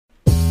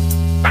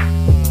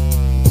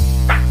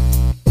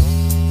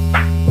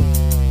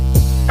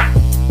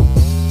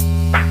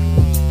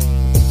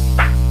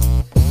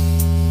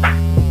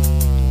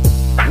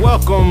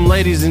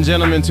ladies and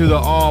gentlemen, to the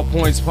All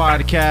Points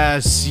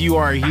Podcast. You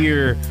are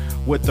here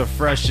with the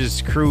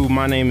freshest crew.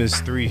 My name is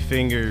Three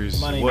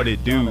Fingers. What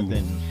it do?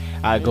 Jonathan.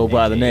 I go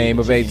by the name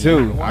of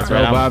A2. I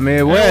go by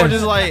Midwest.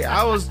 Just like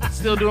I was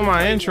still doing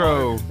my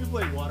intro. We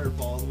play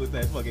waterfalls with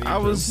that fucking intro. I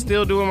was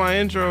still doing my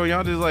intro.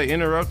 Y'all just like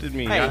interrupted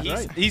me.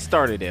 Hey, he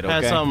started it. Okay.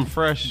 Had something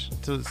fresh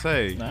to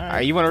say. All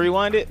right, you want to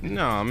rewind it?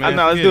 No, man.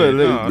 No, let's do it.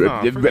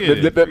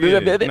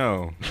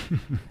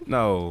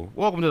 No.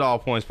 Welcome to the All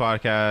Points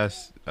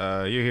Podcast.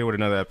 You're here with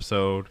another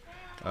episode.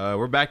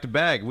 We're back to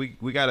back. We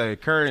got a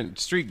current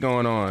streak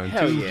going on.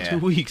 Hell 2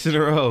 weeks in a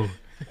row.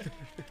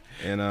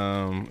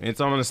 And it's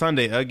on a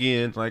Sunday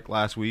again, like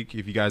last week.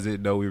 If you guys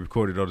didn't know, we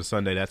recorded on a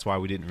Sunday. That's why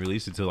we didn't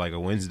release it till like a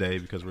Wednesday,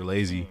 because we're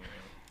lazy.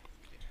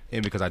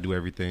 And because I do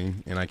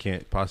everything, and I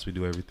can't possibly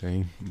do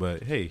everything.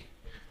 But hey,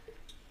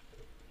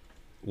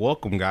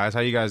 welcome, guys. How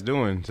you guys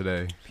doing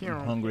today? I'm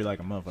hungry like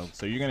a motherfucker.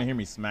 So you're going to hear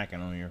me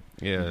smacking on here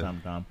Yeah. from time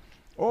to time.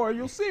 Or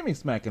you'll see me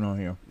smacking on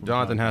here.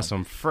 Jonathan has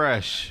some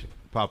fresh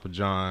Papa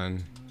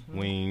John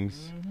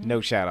wings.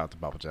 No shout out to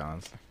Papa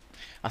John's.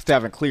 I still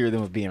haven't cleared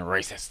them of being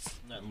racist.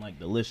 Nothing like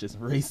delicious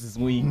racist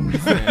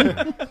wings.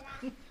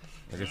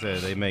 Like I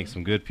said, they make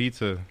some good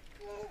pizza.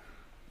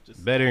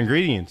 Better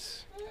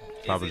ingredients.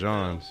 Papa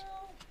John's.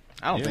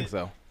 I don't think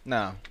so.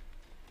 No.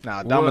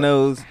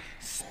 Domino's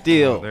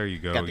still There you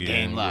go. got the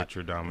game locked.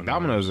 Your Domino's.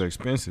 Domino's are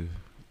expensive.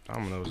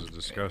 Domino's is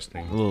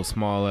disgusting. Little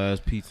small ass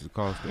pizzas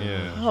cost.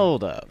 Yeah.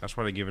 Hold up. That's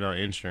why they giving out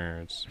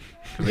insurance.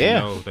 'Cause Yeah. They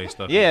know they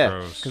stuff Yeah, is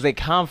gross. because they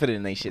confident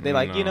in they shit. They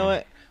like, you know No.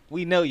 what?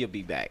 We know you'll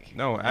be back.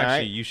 No, actually,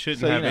 right? you shouldn't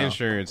So, have you know.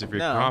 insurance if you're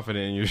No.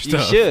 confident in your You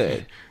stuff.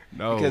 should.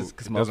 No, Because it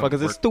doesn't motherfuckers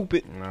are work.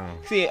 stupid. No.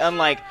 See,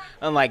 unlike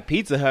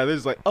Pizza Hut, they're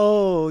just like,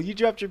 oh, you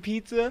dropped your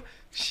pizza?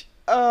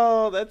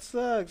 Oh, that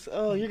sucks.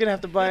 Oh, you're going to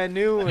have to buy a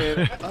new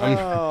one.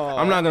 Oh.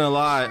 I'm not gonna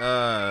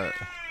lie.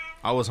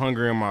 I was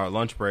hungry on my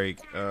lunch break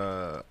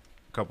a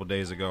couple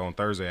days ago on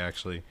Thursday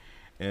actually,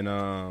 and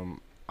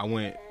I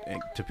went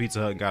to Pizza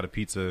Hut and got a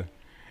pizza,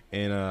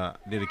 and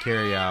did a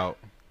carry out,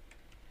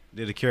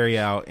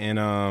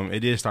 and it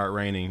did start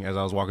raining as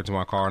I was walking to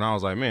my car, and I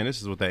was like, man,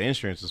 this is what that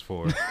insurance is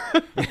for.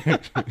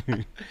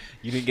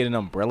 You didn't get an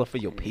umbrella for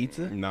your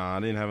pizza? Nah, I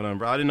didn't have an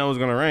umbrella. I didn't know it was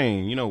gonna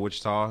rain. You know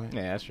Wichita.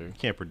 Yeah, that's true. You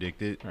can't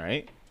predict it.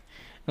 Right?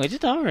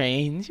 Wichita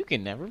rains. You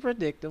can never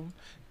predict them.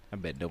 I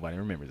bet nobody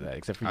remembers that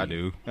except for you. I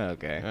do.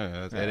 Okay. Yeah,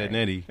 that's All Ed, right. and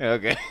Eddie.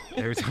 Okay.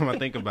 Every time I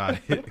think about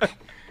it. I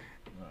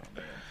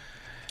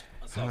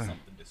saw something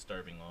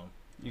disturbing on.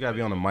 You gotta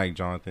be on the mic,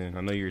 Jonathan.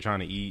 I know you're trying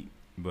to eat,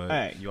 but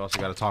Hey. you also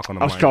gotta talk on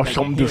the mic.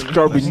 something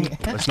disturbing.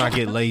 Let's not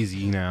get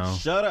lazy now.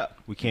 Shut up.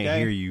 We can't Okay?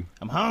 hear you.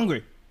 I'm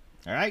hungry.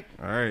 All right?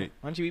 All right.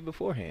 Why don't you eat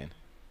beforehand?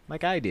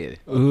 Like I did.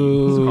 It's called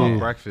Ooh.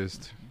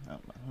 breakfast. I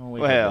don't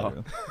wake Well. up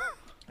early.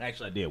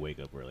 Actually, I did wake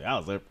up early. I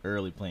was up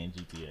early playing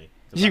GTA.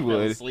 'Cause You I fell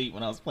would. asleep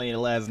when I was playing it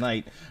last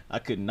night. I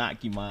could not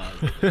keep my eyes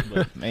open.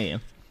 But,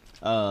 man.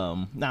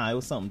 Nah, it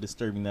was something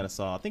disturbing that I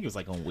saw. I think it was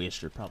like on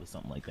Wish or probably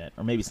something like that.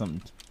 Or maybe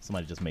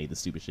somebody just made the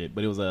stupid shit.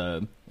 But it was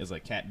a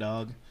cat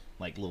dog,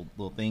 like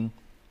little thing.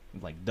 It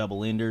was like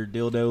double ender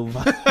dildo.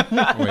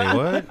 Wait,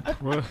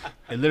 what?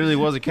 It literally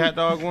was a cat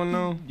dog one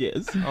though.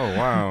 Yes. Oh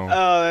wow.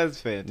 Oh,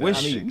 that's fantastic. Wish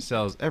I mean-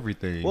 sells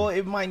everything. Well,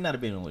 it might not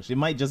have been on Wish. It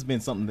might just been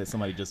something that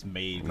somebody just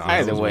made. Nah,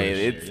 Either it was way, Wish.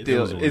 it It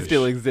still was it Wish.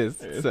 still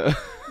exists. So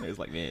It's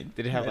like, man.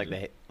 did it have like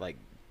the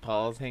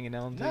paws hanging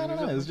down?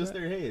 No, it was just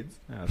their heads.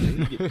 Oh,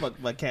 You get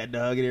fucked by cat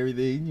dog and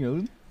everything, you know.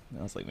 And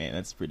I was like, man,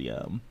 that's pretty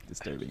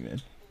disturbing,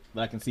 man.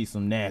 But I can see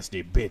some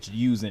nasty bitch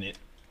using it.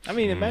 I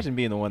mean, imagine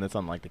being the one that's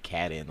on like the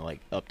cat end,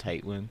 like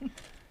uptight one.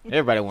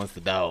 Everybody wants the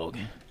dog.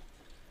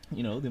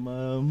 You know,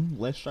 them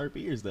less sharp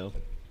ears though.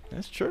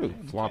 That's true.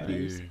 Floppy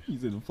ears. ears.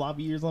 Using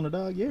floppy ears on a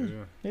dog, yeah.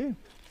 Yeah. Yeah.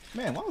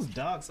 Man, why was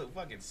dog so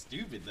fucking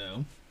stupid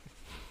though?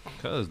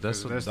 Cause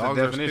that's what That's the dogs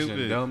are definition.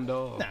 stupid. Dumb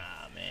dog. Nah,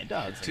 man,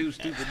 dogs Two ain't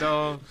stupid that.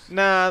 dogs.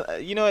 Nah,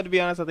 you know what? To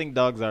be honest, I think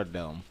dogs are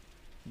dumb.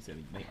 You said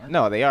they aren't.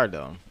 No, they are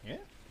dumb. Yeah.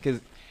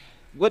 Because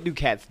what do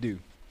cats do?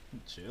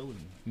 Chill and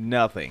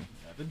Nothing.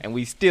 nothing. And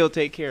we still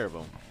take care of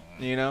them.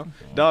 You know,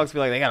 dogs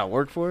feel like they gotta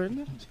work for it.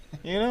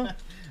 You know,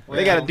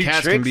 they gotta do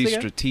Cats tricks. can be they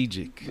gotta-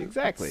 strategic.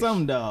 Exactly.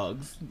 Some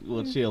dogs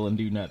will chill and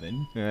do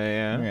nothing.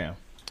 Yeah. Yeah.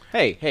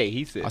 Hey,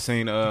 he said. I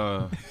seen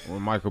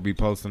when Michael be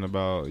posting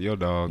about your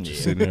dog just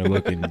Yeah. sitting there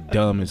looking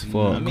dumb as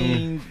fuck. I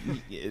mean,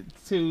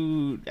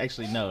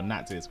 actually, no,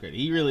 not to his credit.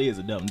 He really is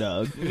a dumb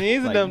dog.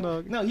 He's a dumb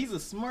dog. No, he's a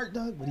smart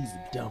dog, but he's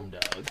a dumb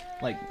dog.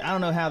 Like, I don't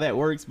know how that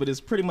works, but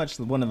it's pretty much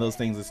one of those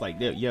things. It's like,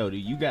 yo,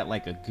 dude, you got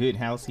like a good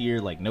house here.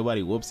 Like,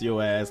 nobody whoops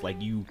your ass.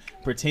 Like, you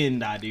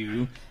pretend I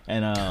do.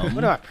 And,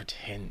 What do I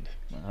pretend?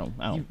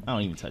 I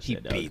don't even touch He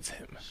that dog. beats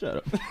him. Shut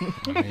up.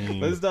 But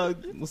this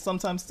dog will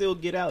sometimes still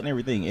get out and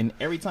everything. And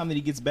every time that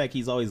he gets back,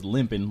 he's always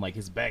limping, like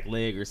his back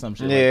leg or some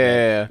shit like that.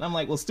 Yeah. And I'm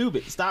like, well,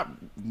 stupid. Stop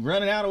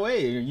running out of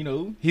way, you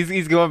know.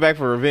 He's going back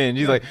for revenge.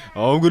 He's like,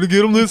 oh, I'm gonna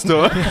get him this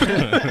time.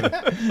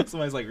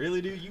 Somebody's like,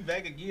 really, dude? You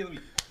back again?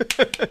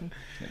 Let me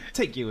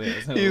take your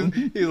ass home.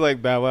 he's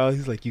like Bow Wow.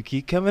 He's like, you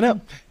keep coming up,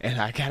 and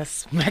I gotta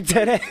smack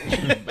that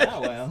ass.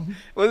 Bow Wow.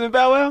 Was it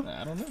Bow Wow?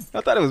 I don't know.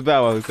 I thought it was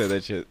Bow Wow who said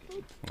that shit.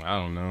 I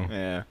don't know.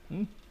 Yeah.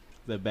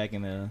 that back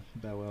in the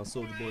Bow Wow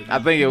Soulja Boy. I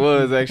think it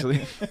was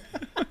actually.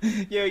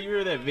 Yeah, you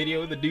remember that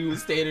video? The dude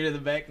was standing in the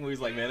back and he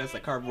was like, "Man, that's a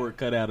cardboard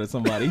cutout of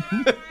somebody."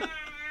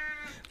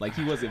 Like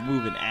he wasn't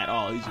moving at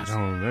all. He's I just.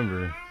 don't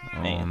remember.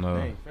 I don't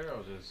know. Hey,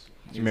 Pharaoh just.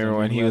 You remember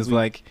when he was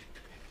like,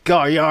 "Go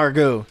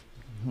Yargo"?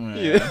 Yeah.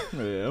 Yeah.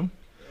 Pharaoh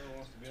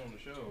wants to be on the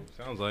show.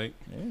 Sounds like.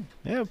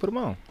 Yeah, put him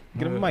on.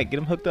 Get him a mic. Get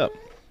him hooked up.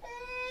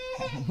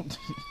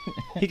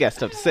 He got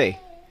stuff to say.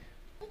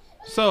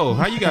 So,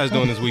 how you guys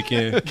doing this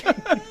weekend?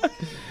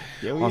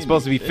 I'm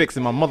supposed to be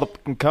fixing my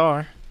motherfucking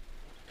car,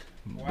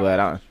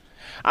 but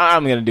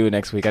I'm gonna do it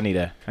next week. I need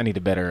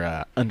a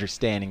better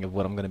understanding of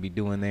what I'm gonna be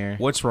doing there.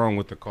 What's wrong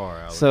with the car,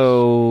 Alex?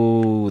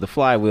 So the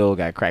flywheel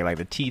got cracked, like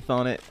the teeth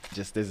on it.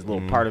 Just there's a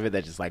little part of it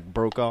that just like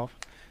broke off.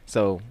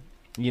 So,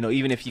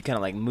 even if you kind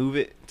of like move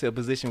it to a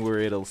position where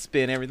it'll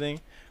spin everything,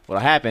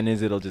 what'll happen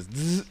is it'll just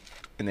zzz,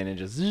 and then it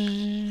just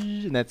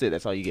zzz, and that's it.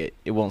 That's all you get.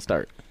 It won't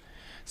start.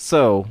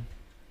 So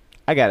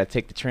I gotta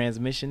take the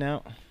transmission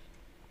out,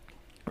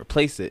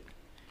 replace it,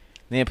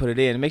 then put it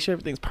in and make sure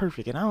everything's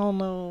perfect. And I don't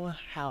know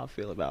how I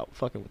feel about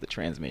fucking with the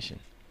transmission.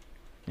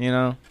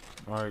 All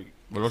right.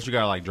 But don't you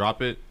gotta like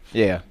drop it?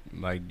 Yeah.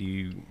 Like, do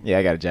you Yeah,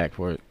 I got a jack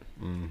for it.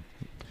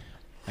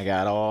 I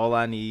got all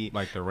I need.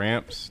 like the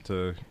ramps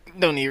to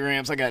Don't need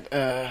ramps. I got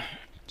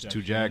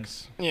 2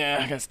 jacks? yeah,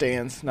 I got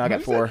stands. No, I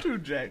got 4. 2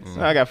 jacks.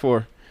 No, I got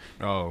 4.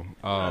 Oh,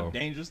 How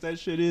dangerous that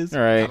shit is.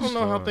 All I right. don't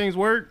know how things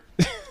work.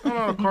 I don't know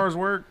how cars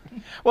work.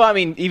 Well, I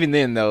mean, even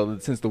then though,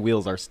 since the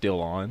wheels are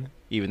still on,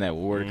 even that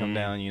wood come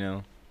down,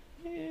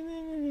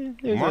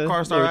 My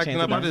car started acting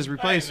up. I just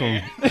replaced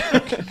them.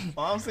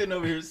 Well, I'm sitting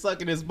over here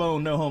sucking this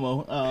bone, no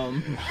homo.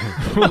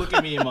 Look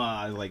at me in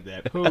my eyes like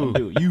that. Who?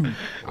 Dude, you.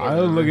 I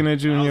was looking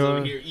at you I in was your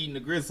over here eating the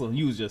gristle, and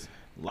you was just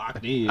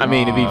locked in. I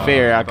mean, to be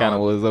fair, I dog. kind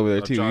of was over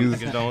there too. John You was-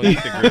 niggas don't eat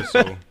the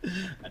gristle.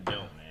 I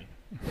don't,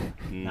 man.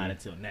 Not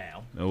until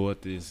now. know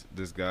what this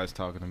guy's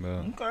talking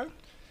about. Okay.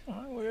 All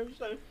right, whatever you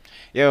say.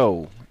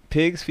 Yo,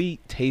 pig's feet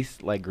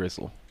taste like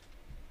gristle.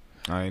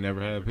 I ain't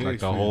never had pigs. Like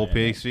the whole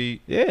pig's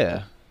feet.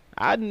 Yeah,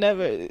 I'd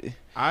never.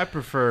 I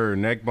prefer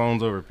neck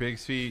bones over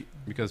pig's feet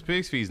because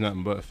pig's feet's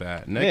nothing but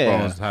fat. Neck Yeah.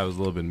 bones has a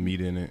little bit of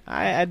meat in it.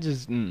 I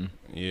just,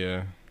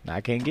 Yeah,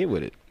 I can't get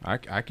with it. I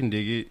can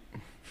dig it.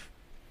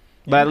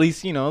 But at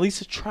least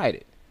I tried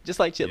it. Just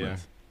like Yeah,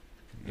 chitlins.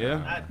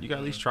 yeah. You got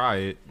to at least try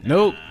it.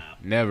 Nope.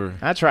 Never.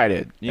 I tried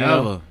it.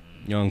 Ever.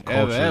 Young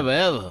culture.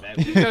 Ever.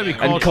 You gotta be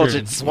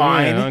Uncultured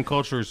swine. Yeah,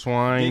 uncultured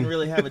swine. Didn't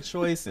really have a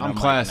choice. And I'm like,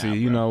 classy. nah,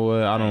 You bro. know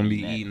what? I don't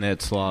be Nah. eating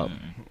that slop.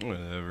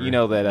 Whatever. You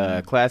know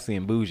that classy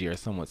and bougie are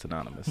somewhat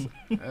synonymous.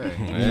 Hey,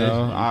 you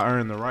know, I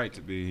earned the right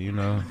to be,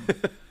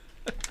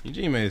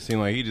 Eugene made it seem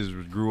like he just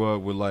grew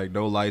up with like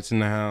no lights in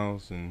the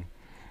house and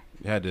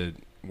had to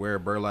wear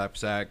burlap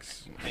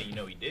sacks. Hey, you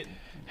know he didn't.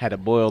 Had to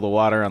boil the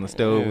water on the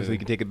stove Yeah. so he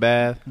could take a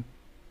bath.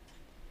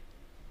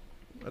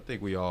 I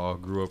think we all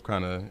grew up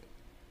kind of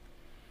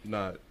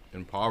not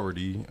in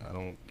poverty. I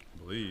don't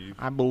believe.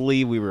 I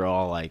believe we were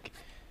all like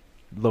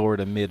lower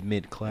to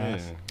mid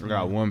class. Yeah. I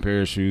got one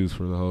pair of shoes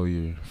for the whole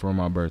year for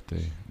my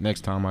birthday.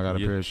 Next time I got a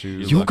You- pair of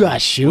shoes. you You got The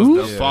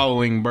shoes? Yeah.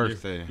 following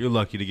birthday. You're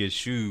lucky to get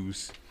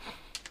shoes.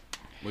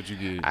 What you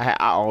get? I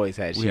always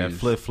had shoes. We had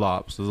flip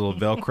flops, those little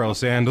Velcro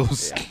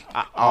sandals,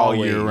 I all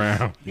year always-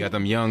 round. You got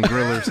them young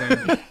griller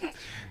sandals.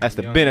 That's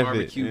the Young benefit.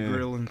 Barbecue Yeah.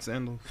 grilling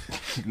sandals.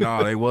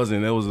 No, they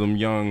wasn't. It was them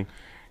young.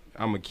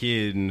 I'm a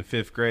kid in the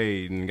 5th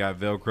grade and got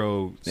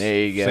Velcro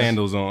There you go.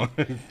 sandals on.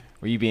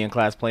 Were you be in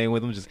class playing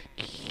with them? Just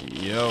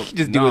Yep.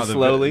 Just do it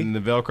slowly? And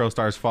the Velcro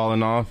starts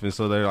falling off, and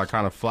so they're like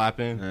kind of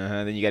flapping.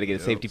 then you got to get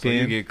a safety So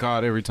you pin. get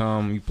caught every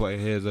time you play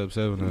heads up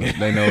 7.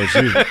 They know it's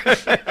you.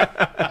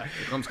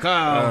 Here comes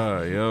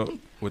Kyle. Yep.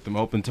 With them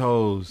open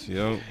toes.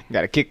 Yep.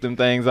 Got to kick them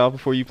things off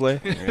before you play.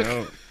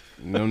 Yep.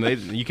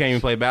 You can't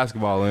even play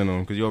basketball in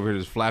them because you're over here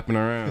just flapping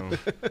around.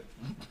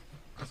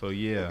 So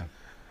yeah,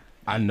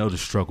 I know the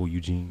struggle,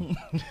 Eugene.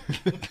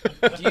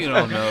 You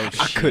don't know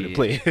I couldn't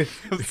play it.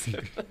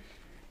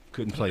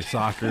 Couldn't play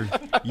soccer.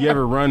 You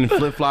ever run in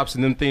flip flops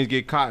and them things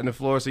get caught in the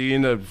floor, so you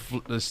end up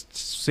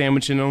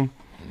sandwiching them?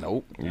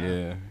 Nope.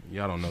 Yeah,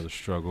 y'all don't know the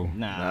struggle.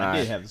 Nah, I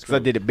did have the Because I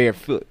did it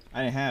barefoot.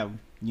 I didn't have,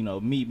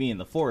 me being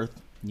the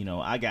fourth,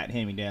 I got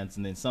hand-me-downs,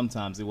 and then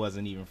sometimes it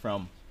wasn't even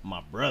from my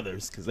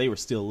brothers because they were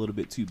still a little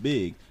bit too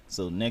big.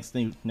 So next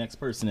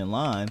person in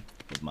line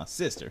was my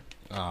sister.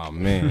 Oh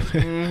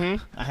man,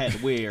 I had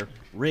to wear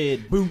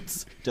red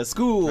boots to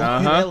school in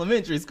Uh-huh.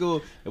 elementary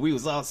school, and we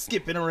was all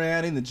skipping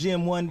around in the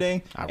gym one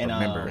day. I and,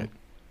 remember it.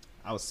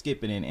 I was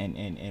skipping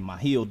and my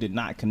heel did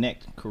not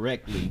connect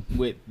correctly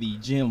with the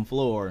gym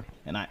floor,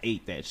 and I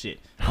ate that shit.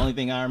 The only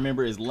thing I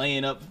remember is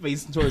laying up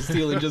facing towards the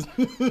ceiling just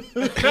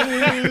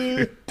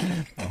the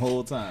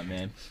whole time,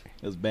 man.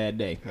 It was a bad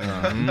day.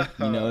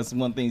 It's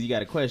one thing you got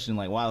to question,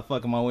 like, why the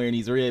fuck am I wearing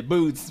these red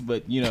boots?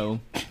 But, what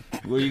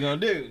are you going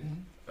to do?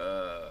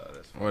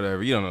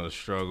 whatever. You don't know the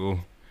struggle.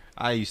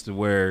 I used to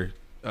wear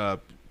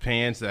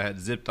pants that had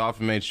zipped off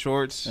and made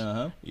shorts.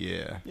 Uh-huh.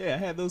 Yeah. Yeah, I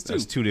had those too.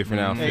 That's 2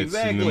 different outfits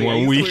Exactly. in I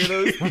one used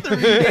to week. wear those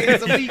 3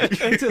 days a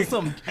week until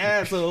some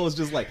asshole was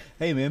just like,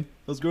 "Hey, man,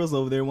 those girls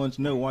over there want you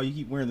to know why you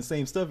keep wearing the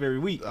same stuff every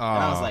week." And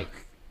I was like,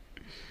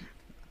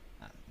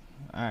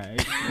 "All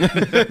right."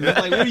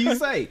 Like, what do you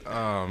say?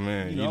 Oh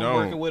man, I'm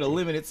working with a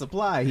limited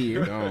supply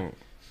here.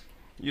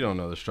 You don't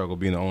know the struggle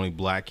being the only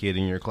black kid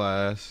in your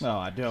class. No,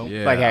 I don't.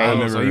 Yeah, Like, hey, I Oh,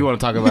 remember. so you want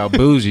to talk about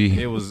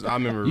bougie? It was. I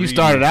remember. You reading-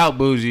 started out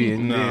bougie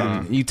and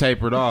Nah. then you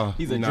tapered off.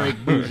 He's a Nah.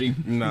 Drake bougie.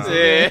 Nah.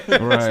 Right.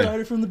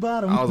 Started from the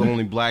bottom. I was the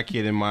only black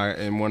kid in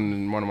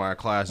one of my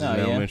classes Oh, in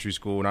yeah? elementary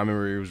school, and I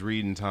remember it was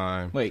reading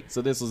time. Wait,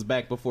 so this was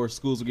back before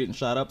schools were getting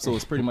shot up, so it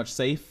was pretty much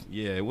safe?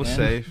 Yeah, it was Yeah.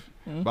 safe.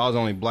 But I was the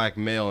only black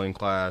male in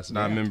class, and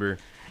I Yeah. remember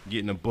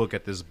getting a book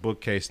at this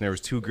bookcase, and there was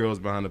 2 girls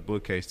behind the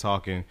bookcase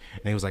talking,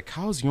 and they was like,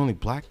 "How's the only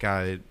black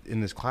guy in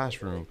this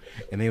classroom?"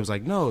 And they was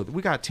like, "No,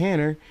 we got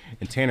Tanner,"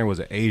 and Tanner was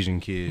an Asian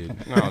kid.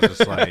 And I was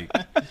just like,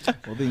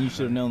 Well, then you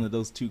should have known that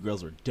those 2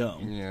 girls were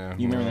dumb. "Yeah."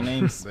 You remember well, their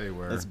names? They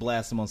were. Let's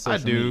blast them on I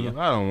social do. media.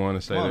 I don't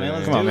want to say Come on, that. man.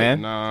 Let's Come on, do man.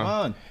 it. Nah, Come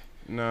on.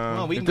 no. Come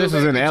on, we If can go this back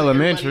was in and check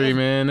elementary, everybody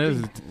man, this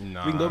is, else-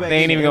 Nah. We can go back They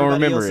ain't and even check gonna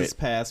everybody remember else's it.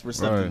 past for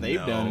something Right.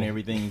 they've done and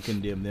everything and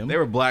condemn them. They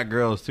were black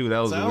girls too. That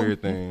was So? a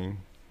weird thing.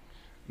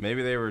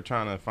 Maybe they were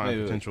trying to find Wait,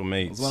 wait, potential Was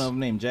mates. one of them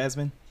named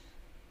Jasmine?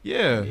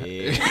 Yeah.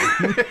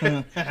 Yeah.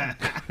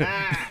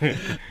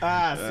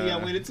 See, I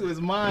went into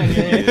his mind,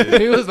 man.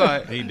 He was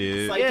like, he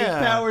did. Psychic Yeah.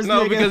 powers,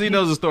 No, nigga. because he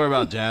knows a story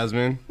about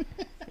Jasmine.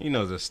 He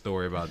knows a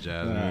story about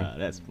Jasmine.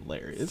 That's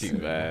hilarious. Too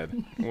bad.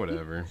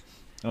 Whatever.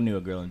 I knew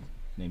a girl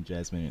named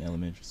Jasmine in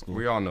elementary school.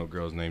 We all know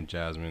girls named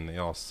Jasmine. They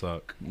all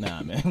suck.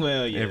 Nah, man.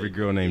 Well, yeah. Every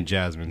girl named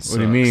Jasmine sucks. what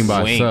do you mean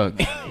by Swing.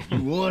 suck?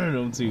 You wanted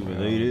them to, but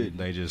they didn't.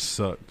 They just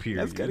suck,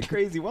 period. That's kind of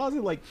crazy. Why was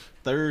it like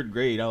 3rd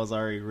grade? I was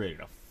already ready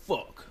to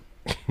fuck.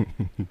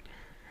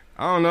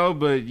 I don't know,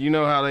 but you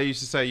know how they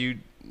used to say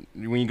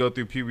when you go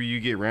through puberty, you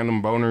get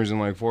random boners in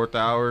like 4th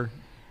hour?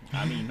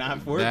 I mean,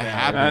 not for That that.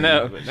 happens. I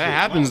know. That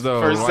happens, though.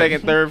 First, Why-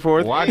 second, third,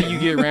 fourth. Why do you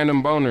get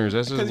random boners?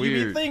 That's just Because you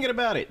be weird. thinking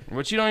about it.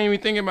 But you don't even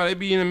think about it. It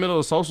be in the middle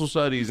of social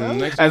studies, and the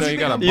next thing you know, you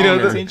got a You know,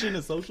 boner. attention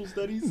to social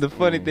studies. The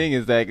funny thing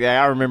is that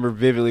I remember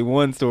vividly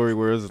one story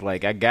where it was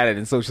like I got it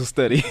in social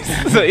studies.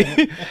 So,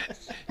 you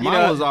Mine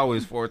know, was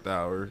always 4th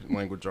hour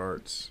language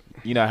arts.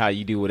 you know how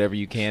you do whatever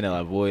you can to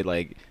avoid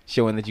like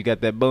showing that you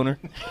got that boner.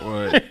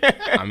 What?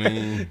 I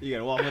mean, You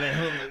gotta walk with that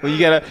hook. Like, Well, you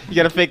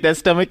gotta fake that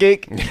stomach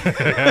ache.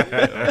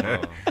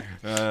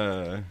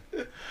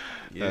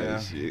 yeah, Oh,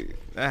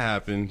 shit. that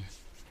happened.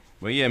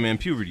 But yeah, man,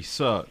 puberty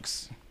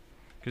sucks.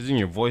 Cause then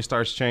your voice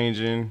starts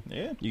changing.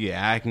 yeah. You get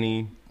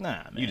acne. Nah,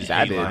 man. You just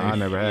I hate did. life. I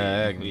never had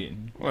Yeah, acne. we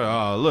didn't.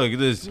 Well, look at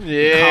this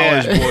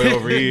Yeah. college boy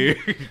over here.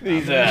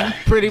 He's a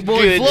Pretty boy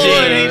good Floyd,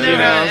 genes, ain't you know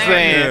what I'm that?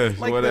 saying? Yeah,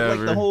 Like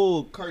whatever. the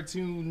whole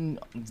cartoon,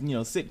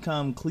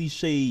 sitcom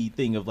cliche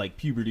thing of like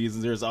puberty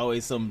is there's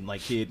always some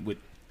like kid with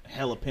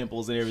hella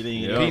pimples and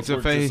everything. Yep. And Pizza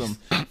works at face.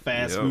 Some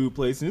fast Yep. food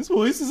place, and his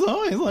voice is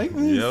always like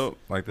this. Yep,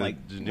 like the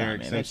Like, generic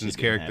nah, man, that Simpsons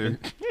shit didn't character.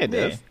 happen. Yeah, it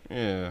does.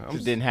 Yeah,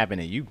 Just didn't happen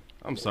to you.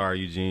 I'm sorry,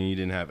 Eugene. You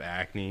didn't have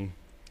acne.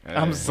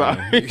 I'm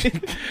sorry.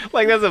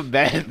 Like that's a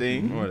bad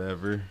thing.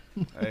 Whatever.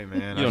 Hey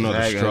man, You don't know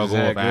the struggle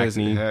of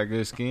acne. Had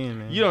good skin,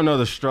 man. You don't know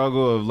the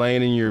struggle of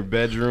laying in your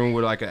bedroom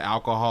with like an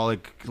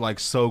alcoholic, like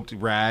soaked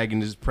rag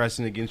and just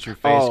pressing against your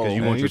face because Oh,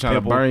 you Man, want you your trying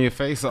to pimple. burn your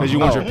face off. Because you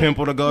want your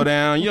pimple to go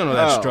down. You don't know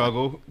that Oh.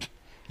 struggle.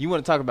 You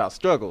want to talk about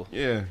struggle?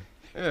 Yeah.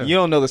 Yeah. You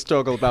don't know the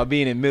struggle about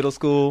being in middle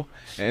school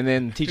and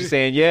then the teacher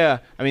saying, "Yeah,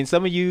 I mean,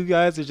 some of you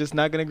guys are just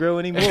not gonna grow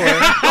anymore."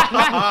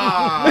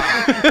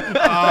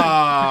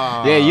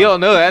 Yeah, you don't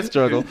know that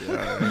struggle.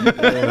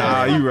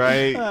 Nah, you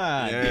right.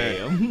 Ah, Yeah.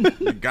 damn.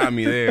 You got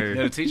me there.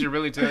 Did the teacher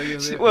really tell you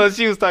that? Well,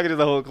 she was talking to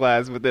the whole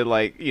class, but then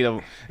like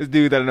this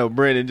dude I don't know,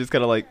 Brandon, just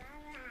kind of like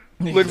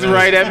looks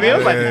right at me. I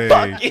was Hey.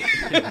 like, "Fuck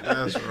you."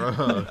 That's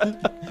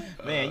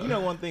rough. Man, you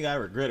know one thing I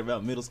regret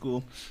about middle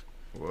school?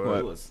 What?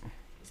 It was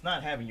it's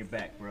not having your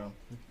back, bro.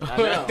 I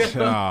know.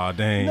 Oh,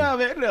 dang. No,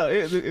 man, no.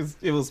 It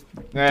was.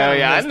 Oh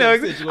yeah, I know.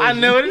 I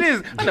know what it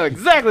is. I know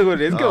exactly what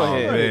it is. Go Oh,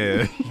 ahead.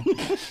 man.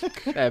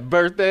 That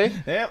birthday.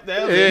 Yep,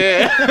 that was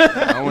it.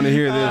 Yeah. I want to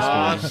hear this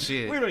Oh one.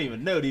 shit. We don't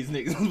even know these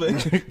niggas,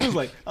 but it was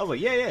like I was like,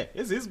 yeah,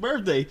 it's his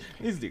birthday.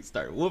 These niggas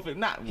started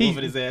not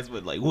whooping his ass,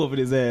 but like whooping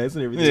his ass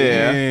and everything.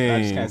 Yeah.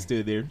 I just kind of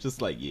stood there,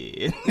 just like,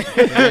 yeah.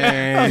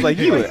 I was like,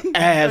 "You an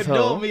asshole."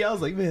 Adult me, I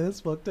was like, man,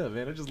 that's fucked up,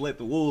 man. I just let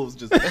the wolves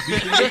just.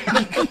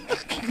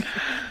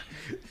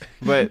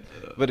 But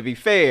to be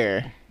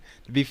fair,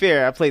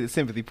 I played the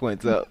sympathy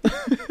points up.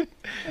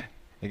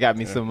 It got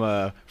me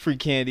some free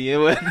candy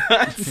and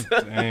whatnot.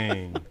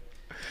 Dang.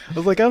 I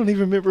was like, I don't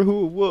even remember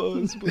who it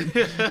was,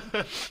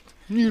 but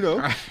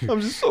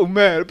I'm just so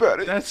mad about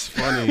it. That's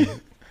funny.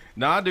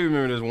 Now I do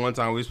remember this one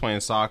time we was playing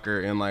soccer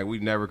and like we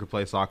never could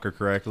play soccer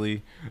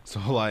correctly. So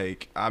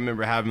like I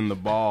remember having the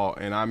ball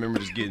and I remember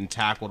just getting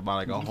tackled by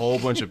like a whole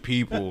bunch of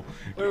people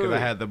because I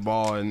had the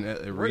ball in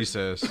at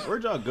recess.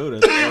 Where'd y'all go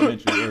to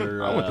elementary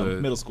or I went to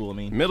middle school? I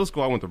mean, Middle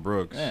school I went to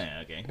Brooks. yeah,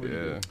 okay. Where'd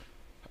you Yeah.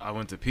 I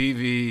went to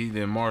PV,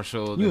 then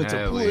Marshall, You then went to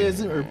Hadley.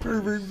 Pleasant or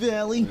Pervert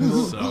Valley?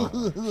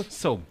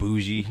 So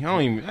bougie. I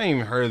ain't even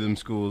heard of them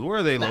schools. Where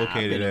are they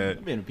located at?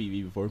 I've been to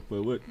PV before,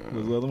 but what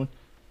was the other one?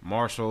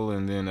 Marshall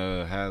and then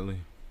Hadley.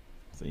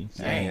 See,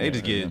 Dang, they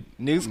just get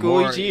New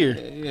school more- each year.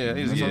 Yeah,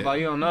 they just So get like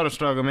you don't know the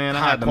struggle, man. I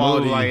high had to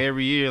quality. move like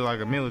every year, like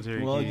a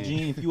military well, kid.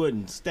 Gene, if you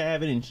wasn't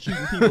stabbing and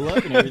shooting people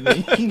up and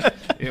everything,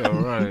 Yeah,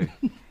 right.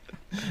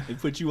 they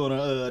put you on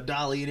a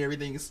dolly and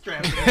everything,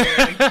 strapped in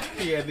there.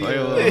 He had the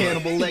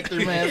Hannibal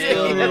Lecter mask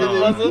on and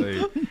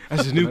everything. Like,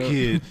 that's a new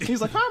kid. He's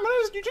like, "Hi, my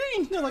name is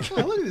Eugene." They're like,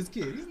 "Oh, look at this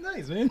kid. He's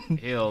nice, man."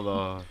 Hell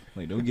no.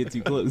 Like, don't get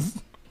too close.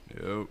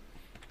 Yep.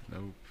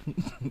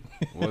 Nope.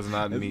 Was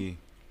not me.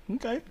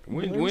 Okay.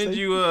 When did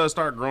you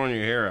start growing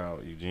your hair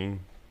out,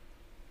 Eugene?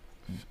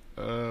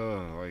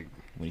 Like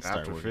When you start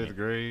after working 5th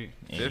grade.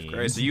 Fifth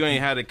grade. So you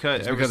ain't had a cut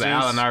It's ever because of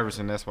since? Allen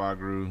Iverson. That's why I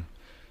grew.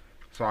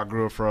 So I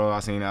grew up fro. I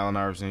seen Allen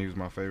Iverson. He was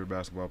my favorite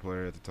basketball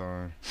player at the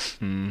time.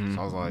 Mm-hmm.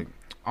 So I was like,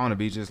 I want to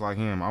be just like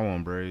him. I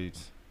want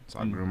braids. So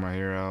I grew my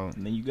hair out.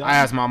 And then you got. I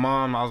asked my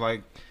mom. I was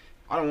like,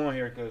 I don't want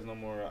haircuts no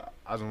more.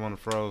 I just want a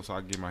fro so I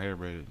can get my hair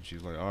braided. She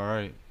was like, all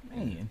right.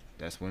 Man,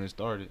 That's when it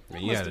started.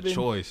 Man, you Must had a have been-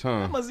 choice,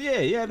 huh?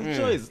 he had the Yeah.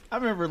 choice. I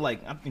remember,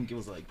 like, I think it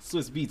was like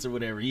Swiss Beats or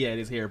whatever. He had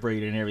his hair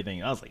braided and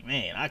everything. I was like,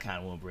 man, I kind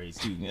of want braids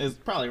too. It was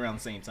probably around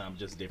the same time,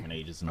 just different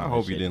ages. And I all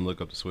hope that you shit. didn't look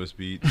up the Swiss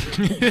beat.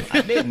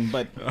 I didn't,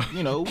 but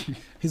you know,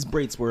 his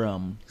braids were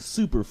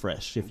super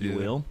fresh, if you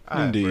will. I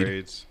had Indeed.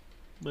 braids.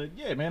 But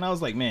yeah, man, I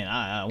was like, man,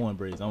 I want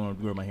braids. I want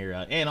to grow my hair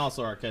out. And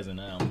also, our cousin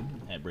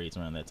had braids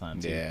around that time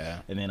too. Yeah.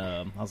 And then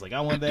I was like,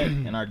 I want that,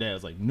 and our dad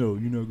was like, no,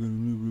 you're not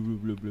gonna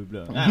blah blah blah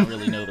blah blah. I don't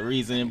really know the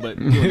reason, but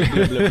blah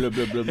blah blah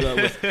blah blah blah.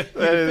 Was, you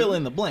could fill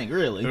in the blank,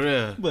 really.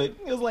 Yeah. But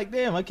it was like,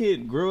 damn, I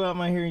can't grow out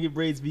my hair and get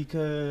braids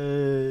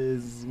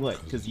because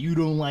what? Because you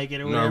don't like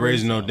it or I'm whatever. not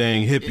raising no So-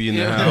 dang hippie in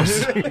the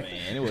house. Man,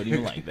 it wasn't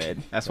even like that.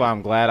 That's why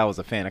I'm glad I was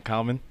a fan of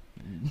Common.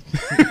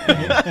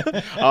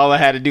 All I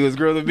had to do was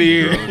grow the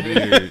beard.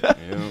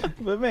 Yep.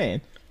 But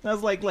man, I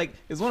was like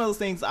it's one of those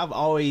things. I've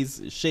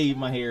always shaved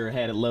my hair,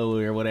 had it low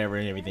or whatever,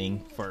 and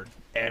everything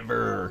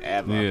forever.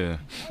 Yeah.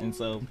 And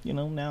so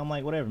now I'm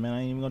like, whatever, man.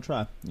 I ain't even gonna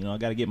try. I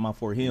got to get my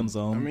 4 hymns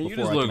on. I mean, you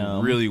before just I look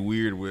can, really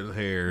weird with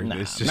hair. Nah,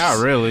 It's just,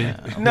 Not really.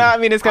 No, I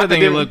mean it's I kind of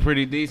think the it looked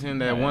pretty decent.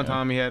 That Yeah. one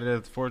time he had it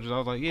at the Fortress, I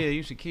was like, yeah,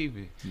 you should keep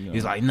it. You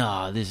He's know. like,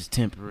 nah, this is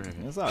temporary.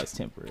 It's always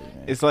temporary.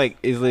 Man. It's like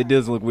it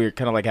does look weird,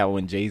 kind of like how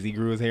when Jay-Z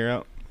grew his hair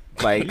out.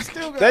 Like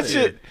still got that it.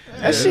 shit.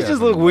 Yeah. That shit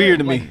just look weird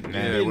to me. Like,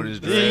 Yeah, with his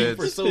it did dreads.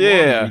 for so long. Yeah,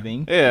 And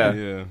everything. yeah.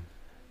 Yeah.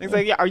 It's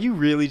like, yeah, are you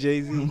really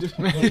Jay-Z?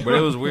 But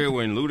it was weird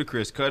when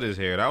Ludacris cut his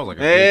hair. That was like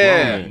a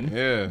Yeah. big moment.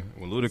 Yeah.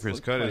 When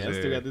Ludacris cut his I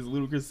still hair. got this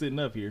Ludacris sitting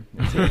up here.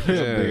 Yeah.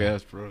 Big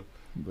ass bro.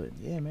 But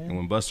yeah, And man.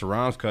 when Busta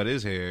Rhymes cut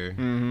his hair.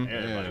 hmm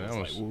Everybody that was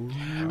was- like,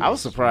 "Woo." I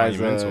was surprised.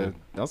 monumental.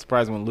 I was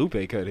surprised when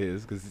Lupe cut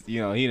his because he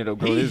ended up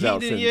growing He his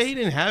out did, since. yeah, he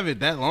didn't have it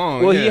that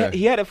long. well, yeah.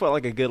 he had it for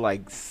like a good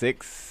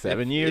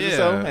 6-7 years or Yeah,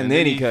 so, and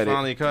then he cut it.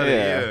 finally cut it.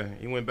 Yeah,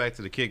 he went back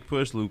to the kick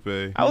push Lupe.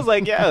 I was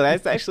like, yeah,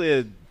 that's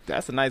actually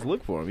that's a nice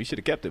look for him. He should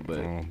have kept it, but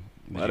Whatever.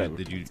 whatever.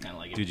 It's kinda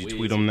like Did if you Wiz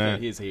tweet him cut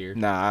that? His hair.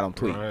 Nah, I don't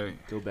tweet.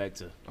 Right. Go back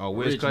to. Oh,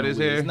 Wiz cut his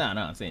original Wiz. hair?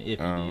 Nah, I'm saying if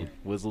he did.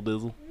 Whizzle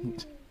dizzle.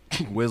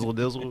 Whizzle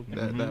Dizzle?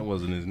 That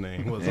wasn't his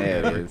name. Was Yeah,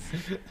 it? it is.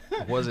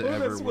 Was it Well,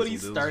 ever? that's what he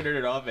Whizzle Dizzle? started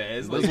it off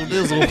as. Whizzle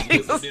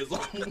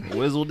Dizzle.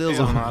 Whizzle Hell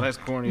Dizzle. nah, that's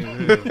corny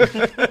as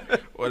hell.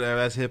 Whatever.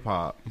 That's hip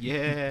hop.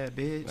 Yeah,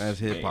 bitch. That's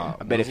hip hop.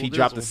 I bet if he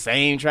dropped the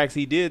same tracks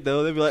he did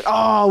though, they'd be like,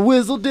 "Oh,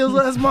 Whizzle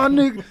Dizzle, that's my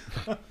nigga,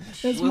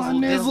 that's my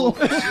nizzle."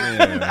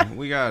 Yeah,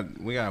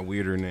 we got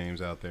weirder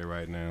names out there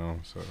right now.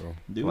 So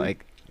Dude,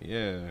 Like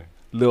yeah,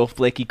 Lil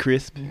Flaky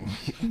Crisp.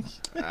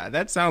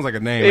 that sounds like a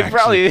name. It actually.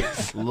 probably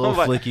is. Little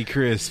Somebody- Flicky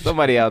Crisp.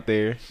 Somebody out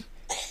there.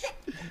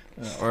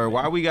 Or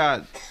why we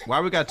got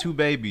 2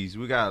 babies?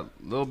 We got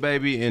Lil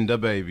Baby and Da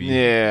Baby.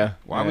 Yeah.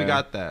 Why we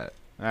got that?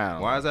 I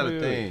don't Why know. is that a Wait,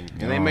 thing?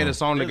 And they made a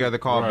song together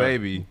called Right.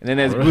 Baby. And then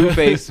there's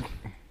Blueface.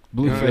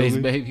 Blueface,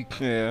 Yeah. baby.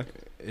 Yeah.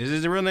 Is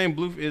his real name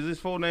Blue? Is his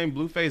full name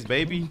Blueface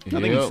Baby? I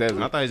think he Yep. says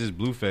I it. thought it's just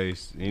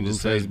Blueface. He just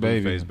Blueface says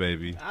Baby. Blueface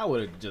Baby. I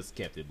would have just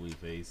kept it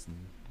Blueface and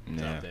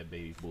Yeah. dropped that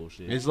baby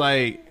bullshit. It's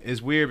like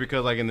it's weird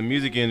because like in the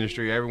music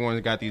industry,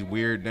 everyone's got these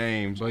weird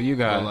names. So you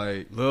got But,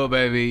 like, Lil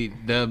Baby,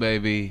 Da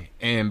Baby,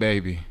 and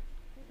Baby.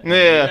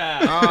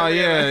 Yeah. oh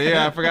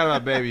yeah, I forgot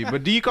about Baby.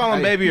 But do you call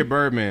him Baby or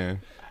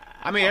Birdman?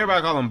 I mean,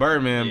 everybody call him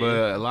Birdman,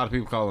 but a lot of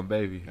people call him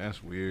Baby.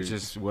 That's weird. It's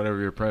just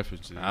whatever your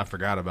preference is. I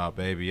forgot about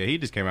Baby. Yeah, he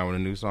just came out with a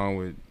new song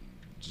with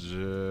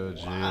Ja.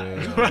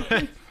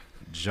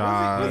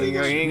 He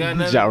ain't got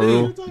nothing Ja to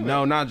do. Rule.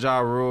 No, not Ja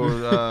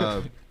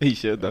Rule. He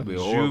should though. That'd be a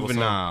horrible song.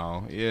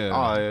 Juvenile. Yeah.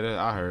 Oh,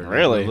 yeah, I heard.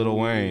 Really? Lil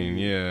Wayne.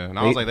 Yeah. And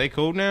I was like, they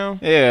cool now?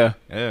 Yeah.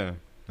 Yeah.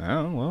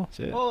 Oh well,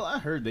 shit. Well, I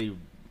heard they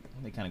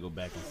kind of go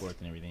back and forth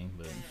and everything,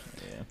 but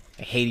yeah.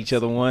 They hate each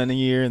other one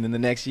year, and then the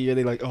next year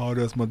they like, "Oh,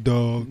 that's my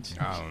dog."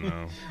 I don't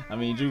know. I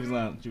mean,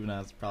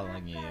 juvenile's probably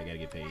like, yeah, I gotta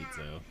get paid,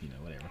 so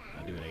whatever.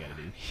 I do what I gotta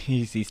do.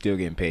 He's still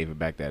getting paid for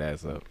back that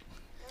ass up.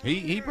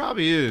 He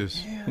probably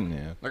is.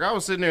 Yeah. Like I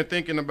was sitting there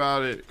thinking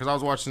about it because I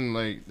was watching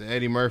like the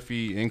Eddie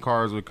Murphy in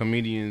cars with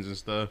comedians and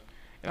stuff,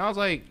 And I was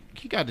like,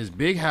 he got this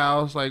big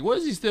house. Like, what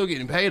is he still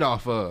getting paid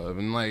off of?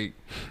 And like,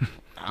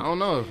 I don't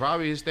know.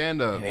 Probably his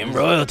stand-up. Them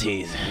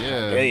royalties.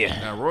 Yeah,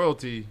 that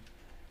royalty.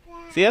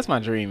 See, that's my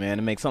dream, man.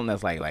 To make something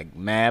that's like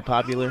mad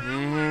popular.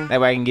 That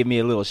way I can get me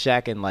a little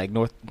shack in like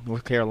North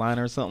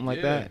Carolina or something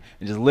like that,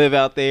 and just live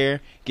out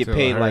there, get Till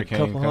paid a like a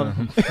couple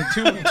hurricane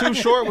hundred. Too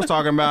Short was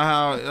talking about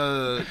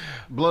how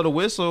Blow the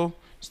Whistle.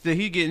 Still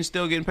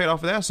getting paid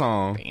off of that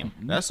song. Damn.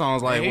 That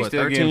song's like He's what,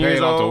 still 13 getting years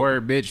paid off the old?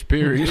 word bitch,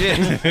 period.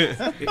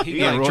 Yeah. He He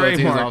got like royalties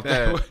trademarked off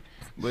that.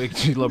 But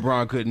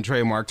LeBron couldn't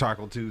trademark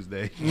Taco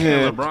Tuesday.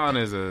 Yeah, LeBron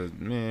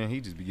is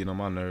he just be getting on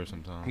my nerves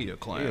sometimes. He a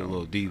clown. He a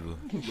little diva.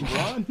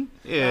 LeBron?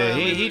 Yeah,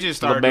 he just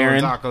started LeBaron.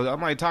 doing taco.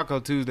 I'm like,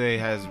 Taco Tuesday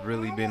has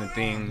really been a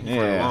thing for the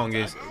Yeah.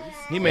 longest.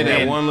 He made And that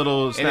then- one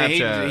little And then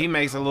Snapchat. he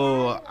makes a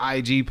little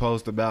IG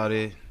post about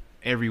it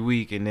every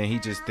week, and then he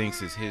just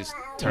thinks it's his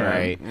turn.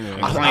 Right.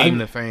 And claim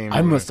the fame.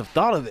 I must have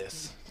thought of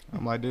this.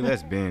 I'm like, dude,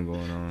 that's been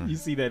going on. You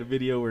see that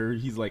video where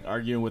he's like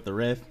arguing with the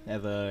ref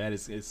at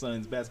his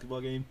son's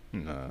basketball game?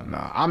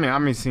 Nah, I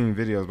mean seen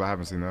videos, but I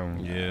haven't seen that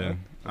one. Yeah,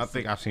 I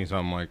think I've seen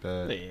something like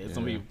that. Yeah,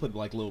 somebody put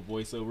like little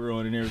voiceover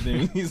on and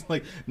everything. He's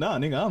like, "Nah,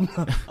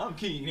 nigga, I'm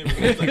king." And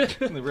everything. It's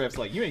like, and the ref's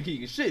like, "You ain't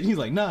king of shit." He's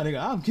like, "Nah,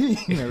 nigga, I'm king."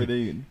 And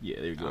everything. And yeah,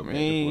 there you go. I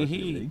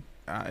mean,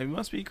 it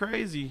must be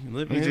crazy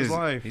living his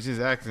life. He's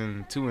just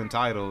acting too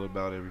entitled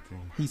about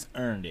everything. he's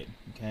earned it.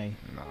 Okay,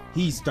 Nah,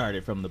 he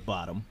started from the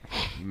bottom.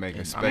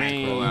 making I spectacle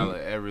mean- out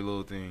of every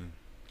little thing.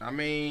 I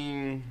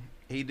mean,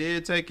 he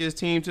did take his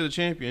team to the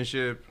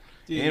championship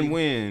Did and he?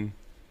 win.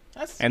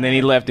 That's, And then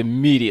he left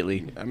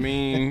immediately. I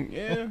mean,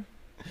 yeah.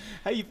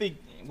 How you think?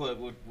 What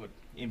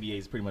NBA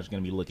is pretty much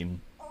going to be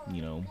looking?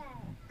 You know,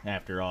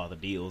 after all the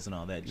deals and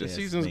all that. The jazz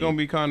season's made. gonna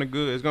be kind of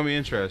good. It's gonna be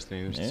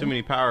interesting. There's Yeah. too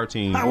many power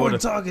teams. I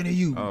wasn't talking to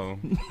you. Oh,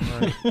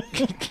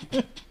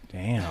 right.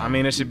 Damn. I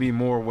mean, it should be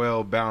more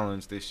well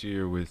balanced this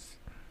year with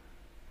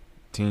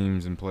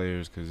teams and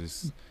players because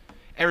it's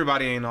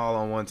everybody ain't all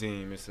on one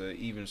team. It's an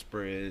even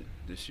spread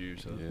this year,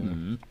 so Yeah.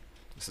 Mhm.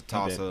 it's a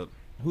toss up.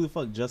 Who the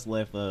fuck just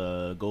left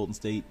Golden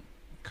State?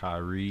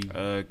 Kyrie.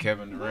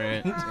 Kevin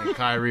Durant and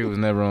Kyrie was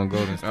never on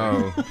Golden State.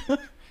 Oh,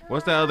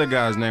 what's that other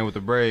guy's name with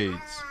the braids?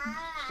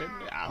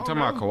 I'm talking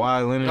about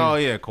Kawhi Leonard. Oh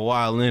yeah,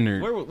 Kawhi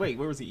Leonard.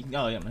 Where was he?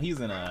 Oh yeah, no, he's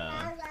in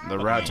the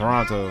Toronto.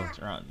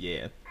 Toronto.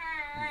 Yeah.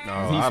 No, He's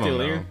I don't still know.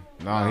 there?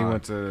 No, he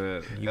went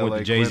to He LA went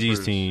to Jay-Z's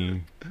Clippers.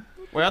 team.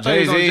 Wait, I thought he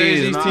was on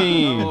Jay-Z's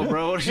team. No,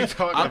 bro, what are you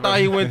talking I about? thought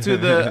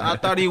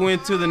he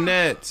went to the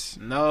Nets.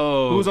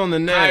 No. Who's on the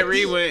Nets?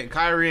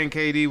 Kyrie and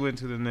KD went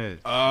to the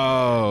Nets.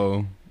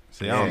 Oh,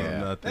 see, I don't Yeah.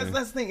 know nothing.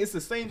 That's the thing. It's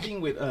the same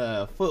thing with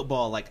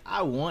football. Like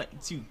I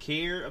want to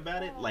care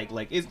about it. Like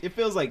it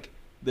feels like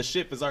the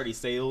ship has already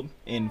sailed,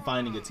 and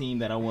finding a team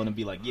that I want to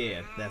be like,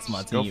 yeah, that's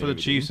my team. Go for the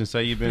Chiefs and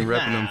say you've been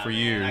repping them for Man,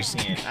 years. I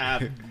can't.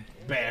 I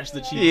bash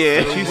the Chiefs.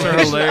 Yeah. so Chiefs much. are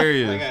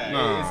hilarious.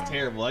 It's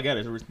terrible. They got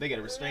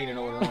a restraining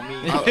order on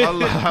me.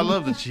 I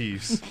love the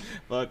Chiefs.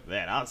 Fuck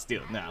that. I'll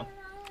still no.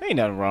 Ain't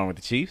nothing wrong with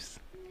the Chiefs.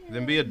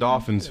 Then be a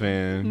Dolphins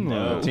fan.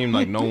 No. A team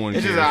like no one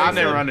It's cares. just I Brian.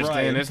 never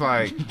understand. It's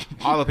like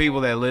all the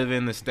people that live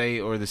in the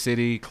state or the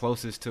city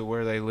closest to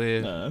where they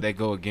live, they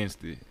go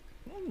against it.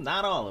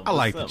 Not all of I them.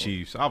 like Some the of them.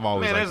 Chiefs. I've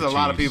always Man, liked there's the a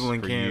lot of Chiefs people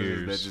in for Kansas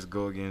years. that just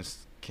go against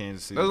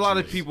Kansas City. There's a lot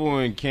of Chiefs. people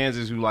in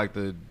Kansas who like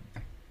the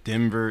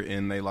Denver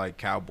and they like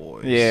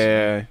Cowboys.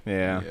 Yeah.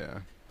 Yeah.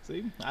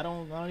 See, I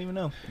don't even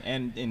know.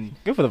 And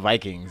Good for the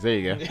Vikings. There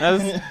you go.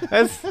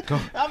 That's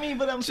I mean,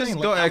 but I'm Just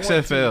saying, go like,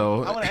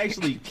 XFL. I want to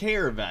actually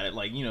care about it.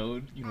 Like, you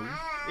know,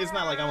 it's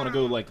not like I want to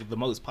go like the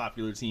most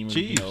popular team. Or,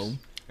 Chiefs. You know,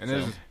 And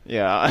there's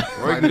yeah.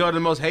 Or you can go to the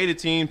most hated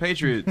team,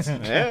 Patriots.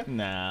 Yeah.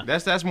 nah.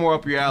 That's more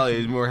up your alley.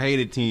 It's more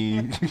hated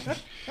team.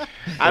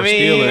 I Or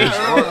mean,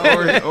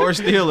 Steelers or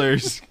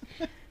Steelers.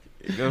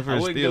 Go for I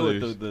the wouldn't go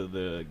Steelers.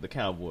 with the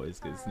Cowboys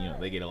because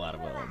they get a lot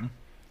of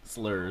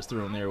slurs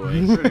thrown their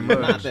way. Pretty much.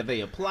 Not that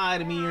they apply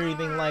to me or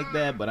anything like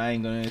that, but I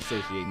ain't gonna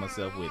associate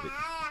myself with it.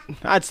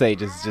 I'd say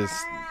just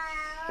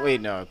wait,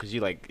 no, because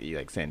you like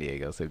San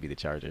Diego, so it'd be the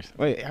Chargers.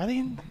 Wait, are they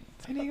in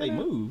San Diego? They now?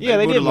 moved. Yeah,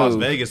 they moved did to Las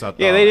move. Vegas, I thought.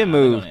 Yeah, they did Nah,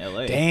 they're move. going to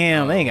LA.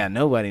 Damn, they ain't got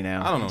nobody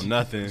now. I don't know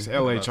nothing. it's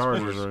LA about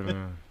Chargers sports. right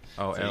now.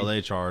 Oh,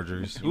 LA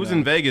Chargers. You Who's know.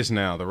 in Vegas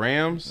now? The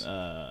Rams?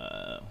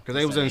 Because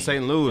they was in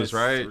St. Louis,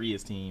 right?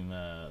 Saria's team,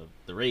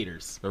 the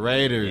Raiders. The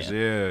Raiders,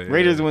 yeah.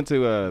 Raiders went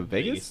to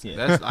Vegas. Yeah.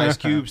 That's Ice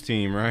Cube's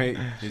team, right?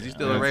 Is he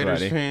still a That's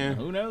Raiders right. fan?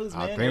 Who knows, I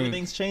man? think-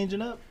 Everything's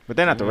changing up. But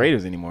they're not the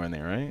Raiders anymore in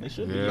there, right? They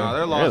should Yeah. be. No,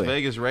 they're Las Really?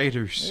 Vegas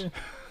Raiders.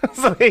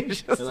 so they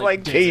just They're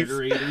like Desert chase.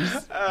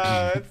 Raiders.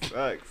 That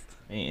sucks.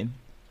 Man,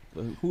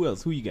 but who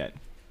else? Who you got?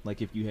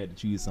 Like if you had to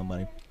choose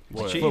somebody,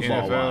 What? football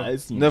NFL?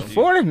 wise, The know.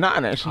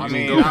 49ers. I I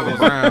mean, mean, go I for the was-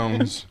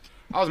 Browns.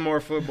 I was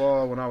more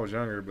football when I was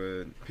younger,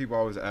 but people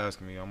always ask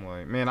me. I'm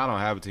like, man, I don't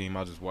have a team.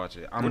 I just watch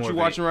it. I'm What more you of a-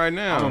 watching right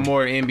now? I'm a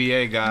more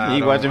NBA guy.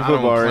 You I watching don't-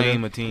 football I right don't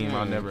claim now? a team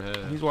I never had.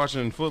 He's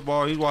watching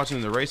football. He's watching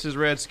the racist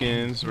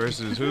Redskins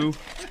versus who?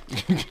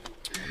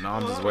 No,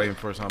 I'm just waiting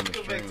for something to Go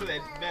back to stream.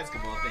 that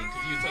basketball thing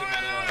because you were talking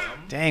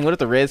about Dang, what if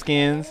the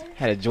Redskins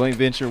had a joint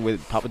venture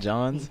with Papa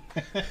John's?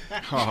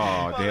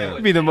 Oh, damn.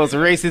 It'd be the most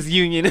racist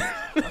union.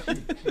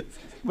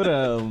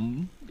 But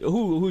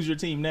who's your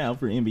team now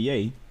for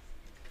NBA?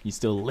 You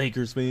still a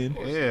Lakers fan?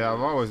 Yeah, I've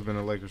always been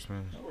a Lakers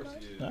fan.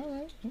 All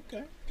right.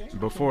 Okay.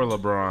 Before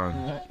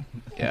LeBron.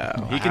 Yeah.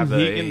 He can have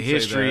say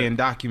history that. and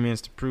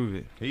documents to prove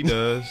it. He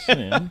does.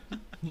 Yeah.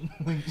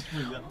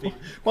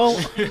 Well,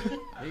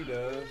 He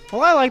does.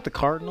 well, I like the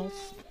Cardinals.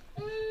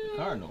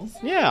 Cardinals.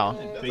 Yeah.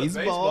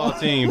 Baseball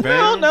team,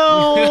 Well,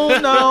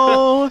 man.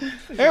 no.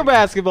 They're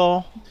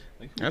basketball.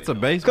 That's a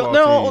baseball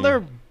No, team.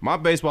 they're. My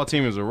baseball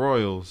team is the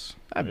Royals.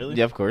 Really?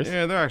 Yeah, of course.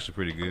 Yeah, they're actually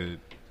pretty good.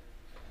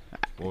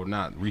 Well,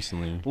 not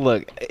recently.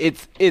 Look,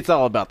 it's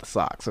all about the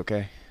Sox,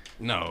 okay?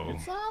 No.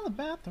 It's all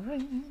about the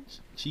range.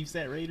 Chiefs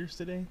at Raiders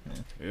today.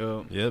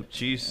 Yep. Yep,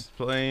 Chiefs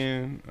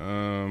playing.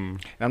 And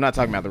I'm not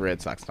talking about the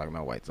Red Sox. I'm talking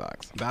about White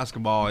Sox.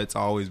 Basketball, it's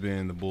always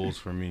been the Bulls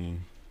for me.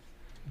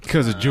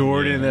 Because of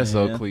Jordan, that's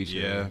so yeah. cliche.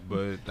 Yeah,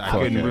 but I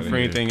Fuck couldn't outta root for here.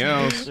 anything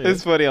else.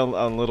 It's funny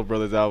on Little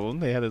Brother's album.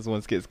 They had this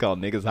one skit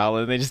called "Niggas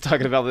Hollin'." They just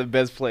talking about the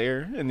best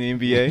player in the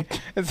NBA,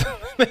 and so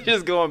they're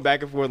just going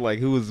back and forth like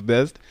who was the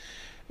best.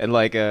 And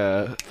like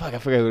fuck, I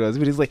forgot who it was,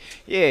 but he's like,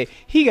 yeah,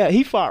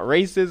 he fought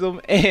racism,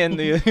 and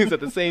he was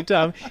at the same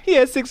time he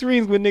had 6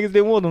 rings when niggas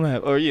didn't want them to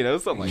have, or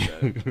something like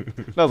that.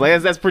 And I was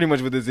like, that's pretty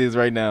much what this is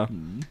right now.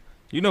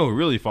 You know who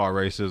really fought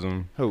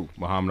racism? Who?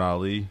 Muhammad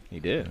Ali. He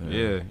did.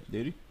 Yeah.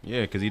 Did he?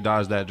 Yeah, because he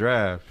dodged that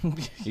draft.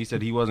 He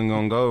said he wasn't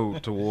going to go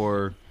to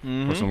war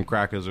for some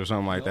crackers or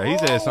something like that. He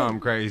said something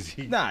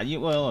crazy. Nah.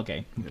 Well,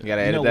 okay. You gotta You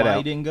edit know that why he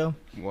out. didn't go?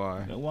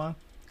 Why? You know why?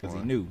 Because he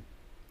Why? knew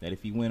that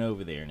if he went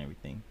over there and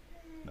everything,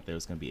 that there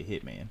was gonna be a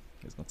hitman.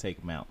 He was gonna take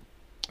him out.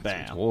 It's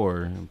Bam.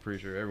 war. I'm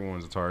pretty sure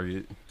everyone's a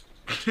target.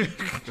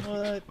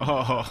 What?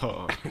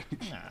 Oh.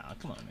 Nah,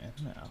 come on, man.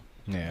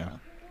 No, Yeah.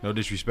 No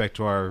disrespect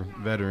to our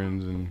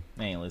veterans. And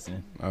I ain't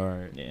listening. all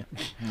right. Yeah.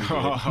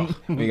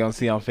 We gonna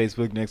see on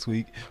Facebook next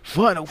week.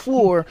 Final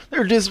Four.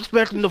 They're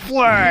disrespecting the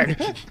flag.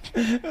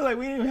 Like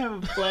we didn't even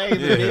have a flag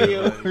in the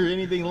video or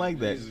anything like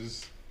that.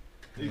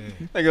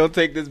 They're gonna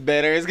take this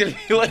banner. It's gonna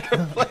be like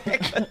a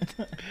flag.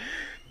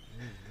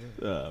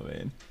 Oh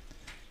man.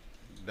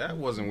 That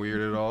wasn't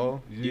weird at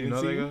all. You didn't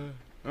know see that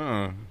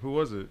guy? Who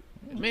was it?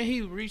 Man,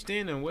 he reached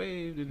in and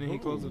waved, and then he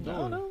closed the I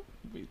don't door. know.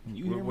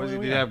 You hear Was he?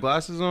 more Did he than have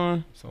glasses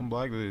on? Some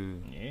black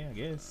dude. Yeah, I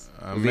guess.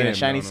 I Was he may in a have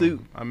shiny known suit?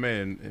 him.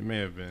 It may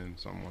have been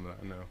someone that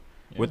I know.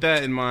 Yeah. With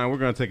that in mind, we're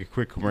gonna take a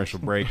quick commercial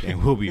break,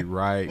 and we'll be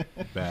right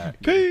back.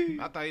 I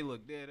thought he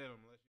looked dead at him.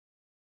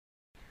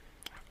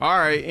 All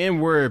right,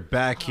 and we're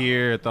back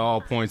here at the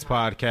All Points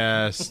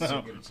Podcast.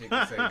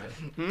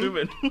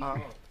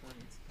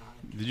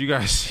 Did you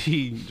guys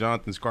see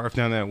Jonathan scarf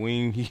down that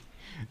wing?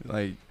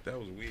 That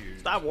was weird.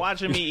 Stop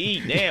watching me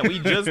eat. Damn, we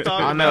just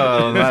talked I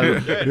about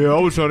know. Yeah, I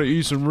was trying to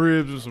eat some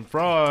ribs and some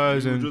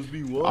fries, and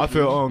I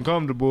felt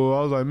uncomfortable.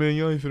 I was like, man,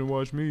 you ain't finna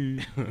watch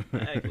me.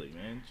 Exactly,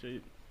 man.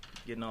 Shit.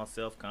 Getting all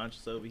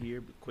self-conscious over here,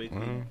 but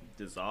quickly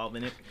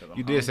dissolving it. 'cause I'm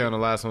You did say on the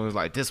last one, it was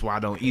like, this why I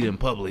don't eat in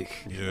public.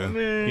 Yeah,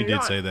 Man, he did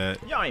y'all- say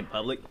that. Y'all ain't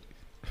public.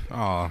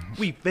 Oh,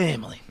 We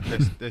family.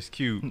 that's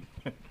cute.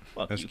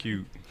 Fuck That's you.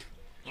 cute.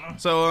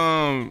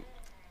 So,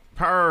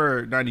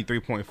 Power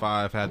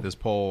 93.5 had this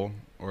poll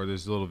or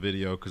this little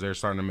video because they're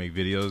starting to make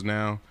videos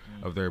now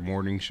of their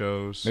morning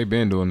shows. They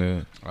been doing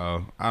that.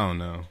 Oh, I don't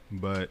know,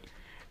 but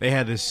they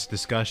had this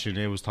discussion.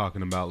 It was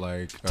talking about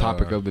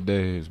Topic of the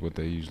day is what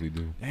they usually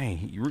do.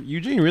 Dang,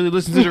 Eugene really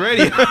listens to the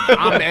radio.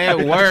 I'm at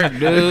work,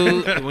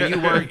 dude. When you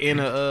work in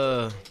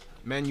a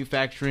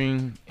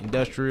manufacturing,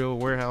 industrial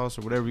warehouse,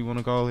 or whatever you want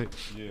to call it,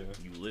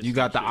 you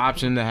got the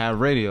option to have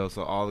radio.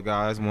 So all the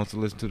guys wants to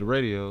listen to the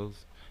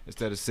radios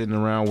instead of sitting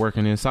around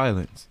working in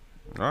silence.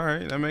 All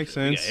right, that makes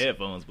We got sense.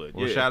 headphones, but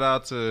Well, yeah. shout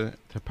out to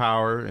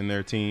Power and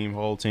their team,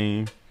 whole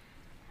team.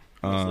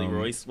 Wesley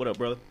Royce, what up,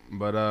 brother?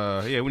 But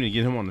yeah, we need to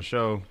get him on the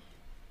show.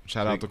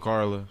 Shout out to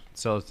Carla.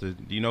 Tell us do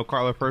you know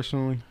Carla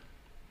personally?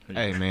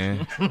 Hey,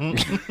 man. Continue No,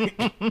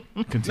 with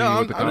I'm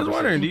the just conversation.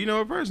 wondering. Do you know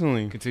her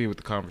personally? Continue with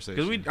the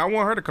conversation. Because I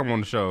want her to come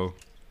on the show.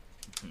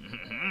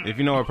 If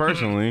you know her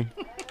personally.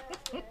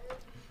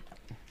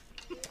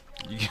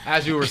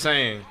 As you were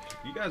saying,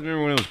 You guys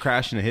remember when it was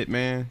Crash and the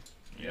Hitman?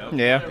 Yeah.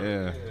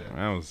 Yeah,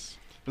 that was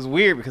It was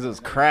weird because it was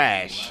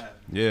Crash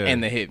yeah.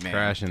 and the Hitman.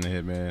 Crash and the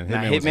Hitman.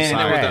 Nah, was a Hitman and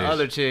side the dish. the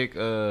other chick,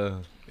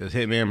 It was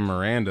Hitman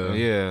Miranda.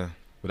 yeah.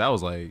 But that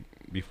was like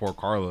before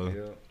Carla.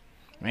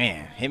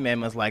 Man, Hitman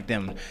must like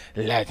them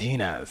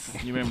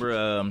Latinas. You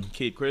remember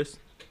Kid Chris?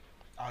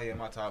 Oh, yeah,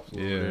 my top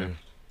floor. Yeah.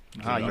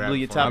 Oh, you blew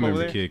your I top over remember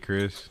there? the Kid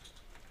Chris.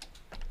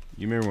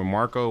 You remember when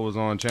Marco was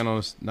on channel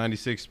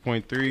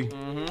 96.3?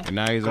 And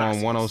now he's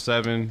on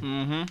 107?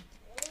 Mm-hmm.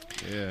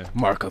 Yeah.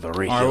 Marco the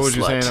radio All right, what was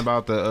you slut. saying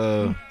about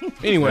the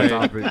Anyway,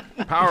 topic?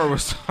 Power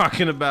was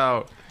talking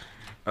about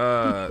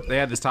they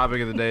had this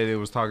topic of the day that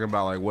was talking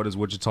about like what does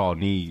Wichita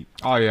need?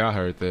 Oh, yeah, I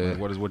heard Like, that.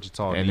 what does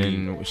Wichita And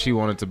need? then she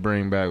wanted to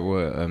bring back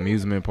what,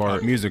 amusement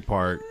park? Music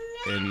park.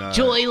 And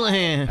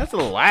Joyland. That's the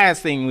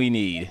last thing we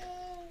need.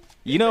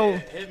 You know,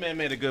 Hitman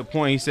made a good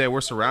point. He said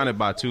we're surrounded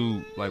by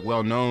two like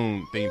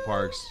well-known theme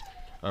parks,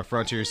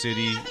 Frontier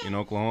City in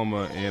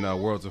Oklahoma and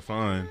Worlds of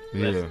Fun.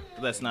 Yeah.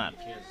 That's not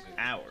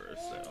ours,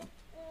 so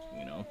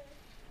you know.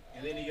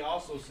 And then he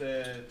also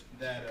said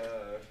that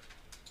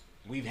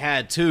we've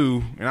had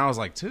two, and I was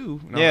like,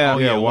 two? And I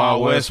was like,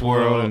 Wild West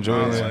World and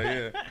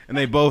Joyland. Yeah. And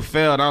they both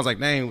failed, and I was like,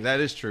 dang, that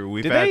is true.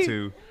 We've had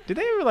two. Did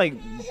they ever like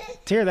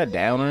tear that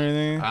down or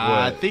anything?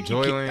 I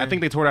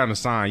think they tore down the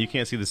sign. You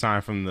can't see the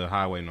sign from the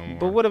highway no more.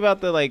 But what about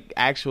the like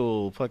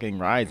actual fucking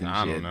rides and shit?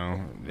 I don't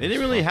know. They didn't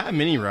really have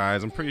many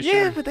rides. I'm pretty sure.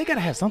 Yeah, but they gotta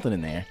have something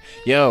in there.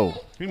 Yo,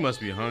 we must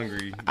be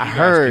hungry. You I guys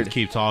heard. can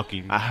keep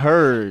talking. I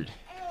heard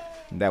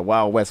that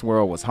Wild West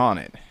World was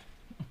haunted.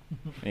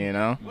 You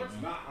know? What's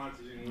not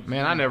haunted in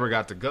Man, I never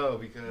got to go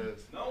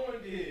because no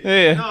one did.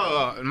 Yeah.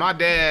 no, my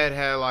dad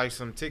had like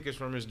some tickets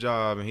from his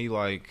job, and he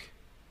like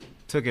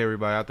took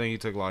everybody. I think he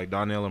took like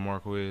Donnell and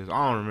Marquez.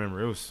 I don't remember.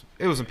 It was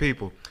some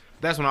people.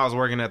 That's when I was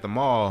working at the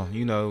mall.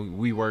 You know,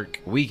 we work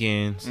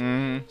weekends.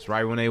 Mm-hmm. It's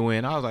right when they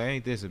went. I was like,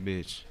 ain't this a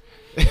bitch?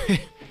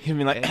 You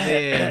mean like? And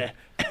then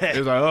it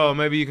was like, oh,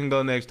 maybe you can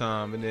go next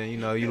time. And then, you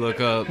know, you look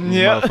up,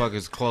 Yeah.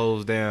 motherfuckers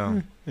closed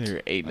down.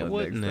 You're 8 Like, no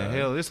what next in the time.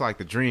 hell? It's like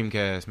the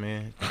Dreamcast,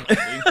 man.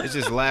 It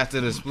just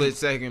lasted a split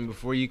second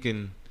before you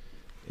can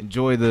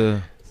enjoy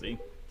the... See,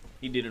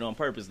 he did it on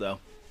purpose though.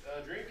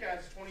 Dreamcast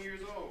is 20 years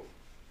old.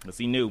 Cause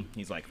he knew.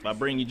 He's like, if I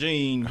bring you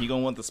Gene, he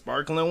gonna want the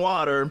sparkling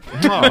water.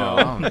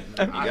 Oh, You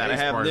gotta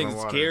have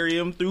niggas carry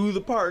him through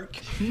the park.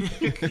 Keep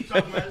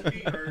talking about his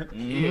feet hurt.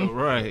 Yeah,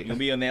 right. You gonna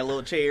be on that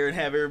little chair and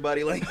have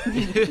everybody like.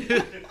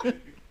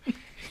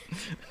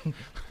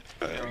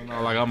 I don't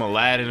know, like I'm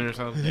Aladdin or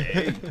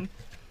something.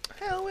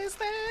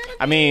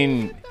 I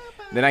mean,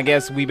 then I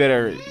guess we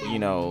better, you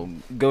know,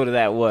 go to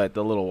that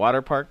the little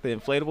water park, the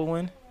inflatable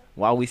one,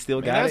 while we still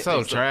got That's it.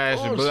 so trash.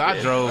 But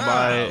I drove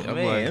by it. I'm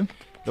man. like,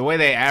 the way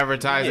they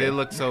advertise it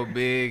looked so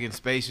big and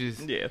spacious.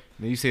 Yeah,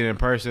 Then you see it in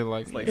person,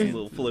 like, like some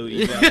little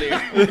floaties out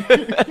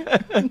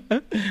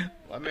there.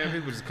 like, man,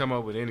 people just come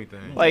up with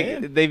anything.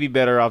 Like they'd be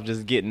better off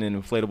just getting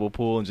an inflatable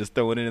pool and just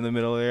throwing it in the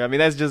middle there. I mean,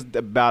 that's just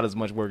about as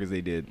much work as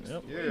they did.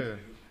 Yep. Yeah.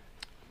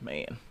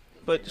 Man.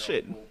 But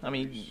shit, I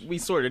mean, we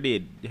sort of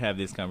did have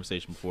this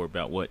conversation before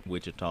about what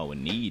Wichita would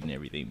need and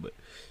everything, but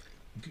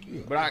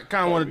But I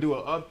kind of want to do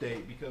an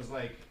update because,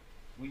 like,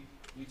 we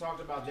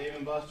talked about Dave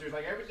and Buster's.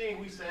 Like,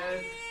 everything we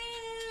said.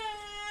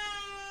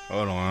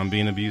 Hold on, I'm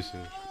being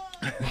abusive.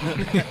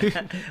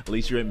 at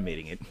least you're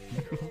admitting it.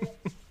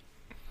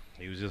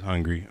 He was just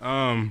hungry.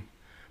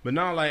 But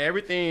no, like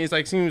everything is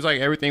like seems like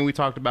everything we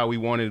talked about we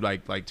wanted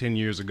like 10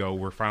 years ago.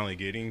 We're finally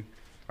getting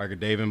like a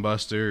Dave and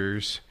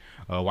Buster's,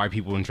 white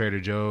people in Trader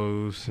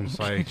Joe's. And it's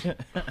like,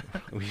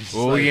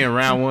 We're getting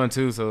round one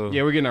too, so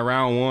yeah, we're getting a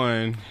round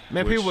one.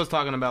 man, which- people was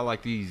talking about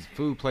like these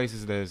food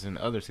places that's in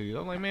other cities.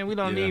 I'm like, man, we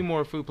don't Yeah. need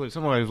more food places.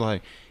 Somebody was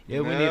like, yeah,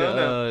 we No, need a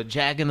no.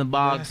 Jack in the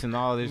Box and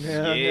all this.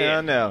 No.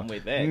 I'm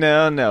with that.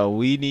 No.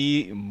 We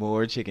need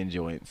more chicken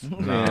joints.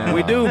 Nah.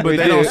 we do, but We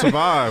they do. don't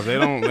survive. They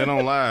don't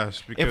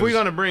last. Because If we're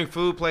gonna bring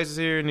food places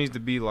here, it needs to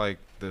be like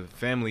the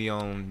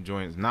family-owned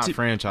joints, not See,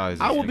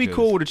 franchises. I would be because-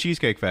 cool with a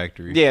Cheesecake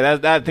Factory. Yeah, I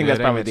think Yeah, that's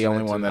that probably makes the only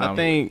sense, one too. that I I'm.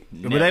 think,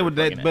 Never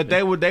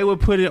fucking they would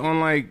put it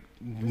on like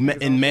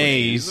in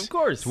Mays, Of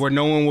course. where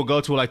no one will go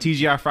to, like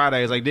TGI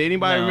Fridays. Like, did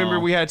anybody No. remember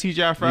we had TGI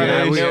Yeah,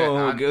 Fridays? we had- No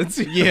one will go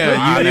to. Yeah,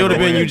 I it never would have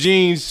been went.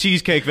 Eugene's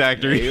Cheesecake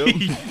Factory. It'd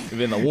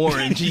been the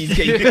Warren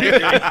Cheesecake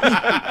Factory.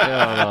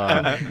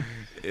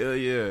 Hell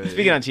yeah.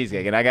 Speaking on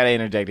cheesecake, and I gotta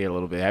interject here a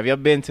little bit. Have you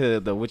ever been to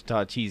the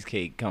Wichita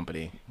Cheesecake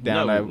Company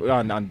down No.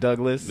 on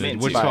Douglas? Man,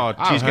 What's Spot. called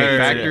I've Cheesecake heard,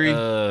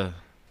 Factory?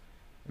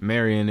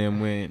 Mary and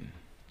them went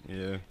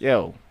Yeah,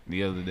 Yo,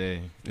 the other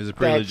day. is it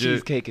pretty that legit?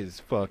 cheesecake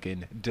is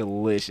fucking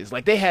delicious.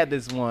 Like they had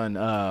this one.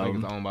 I think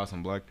it's owned by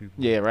some black people.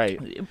 Yeah,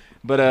 right. Yep.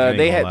 But ain't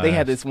they gonna had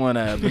last. this one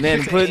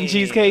banana pudding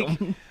cheesecake.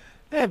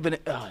 That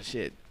banana. Oh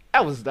shit.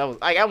 That was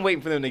like I'm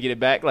waiting for them to get it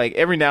back. Like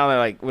every now and then,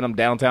 like when I'm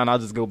downtown, I'll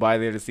just go by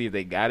there to see if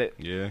they got it,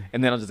 Yeah.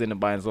 and then I'll just end up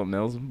buying something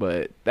else.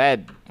 But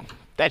that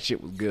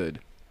shit was good.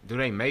 Do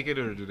they make it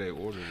or do they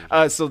order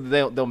it? So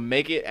they'll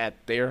make it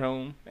at their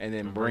home and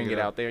then And bring bring it it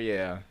out up. there.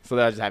 Yeah. So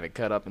they'll just have it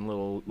cut up in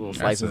little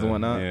slices and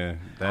whatnot. Yeah,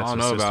 that's I a don't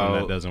know system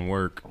about- that doesn't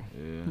work.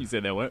 Yeah. You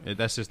said that what?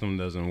 That system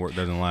doesn't work.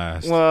 Doesn't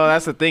last. Well,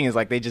 that's the thing is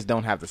like they just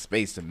don't have the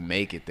space to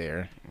make it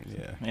there.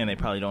 yeah. And they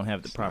probably don't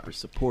have the proper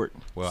support.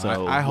 Well, So,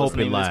 I what's hope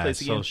the it name of this lasts.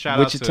 place So again? shout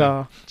out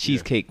Wichita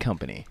Cheesecake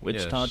Company.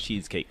 Wichita Yes.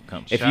 Cheesecake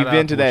Company. If Shout you've out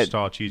been to to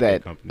Wichita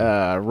Cheesecake Company.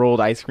 rolled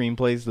ice cream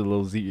place, the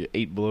little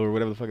Z8 Below or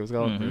whatever the fuck it was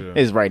called, Mhm.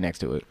 it's right next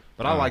to it.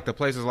 But I like the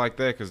places like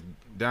that because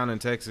down in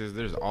Texas,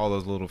 there's all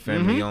those little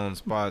family-owned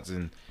spots,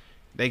 and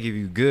they give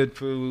you good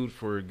food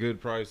for good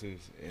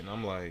prices. And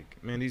I'm like,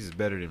 man, these is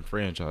better than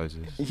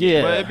franchises.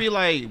 Yeah. But it'd be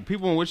like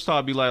people in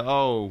Wichita be like,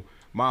 oh,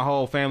 my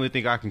whole family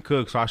think I can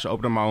cook, so I should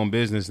open up my own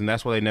business, and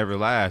that's why they never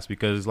last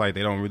because it's like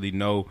they don't really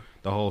know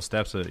the whole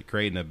steps of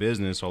creating a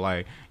business. So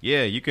like,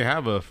 yeah, you can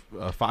have a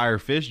fire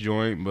fish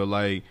joint, but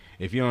like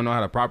if you don't know how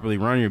to properly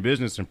run your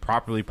business and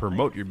properly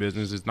promote your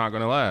business, it's not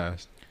gonna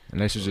last. And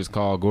they should just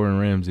call Gordon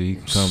Ramsay. He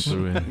can come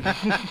through and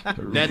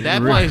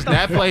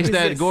That place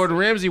that Gordon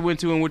Ramsay went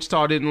to in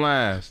Wichita didn't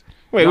last.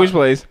 Wait, which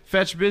place?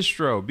 Fetch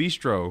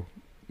Bistro.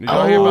 Did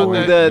y'all hear about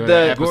that? the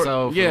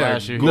episode from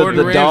last year. Gordon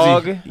the Ramsay.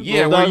 dog. Yeah,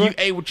 Little where dog? you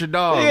ate with your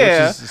dog.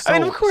 Yeah, which is so, I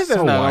mean, of course that's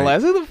so not gonna white.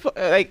 last. Who the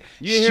like?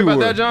 You didn't hear about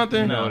that,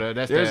 Jonathan? No,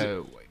 that's There's-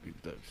 that.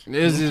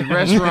 There's this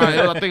restaurant.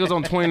 I think it was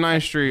on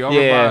 29th Street over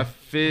Yeah. by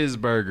Fizz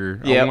Burger.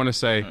 Yep. I want to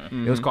say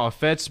it was called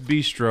Fet's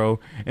Bistro,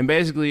 and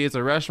basically it's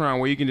a restaurant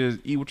where you can just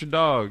eat with your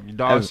dog. Your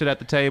dog sit at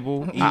the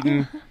table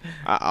eating.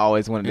 I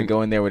always wanted to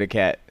go in there with a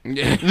cat.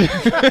 Yeah.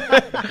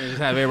 Just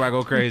have everybody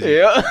go crazy.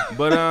 Yeah.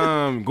 But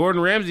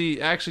Gordon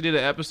Ramsay actually did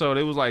an episode.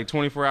 It was like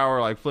 24-hour,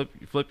 like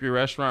flip your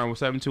restaurant with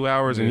 72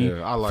 hours, and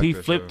Yeah, I like he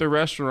that flipped show. the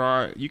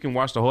restaurant. You can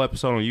watch the whole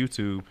episode on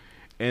YouTube,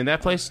 and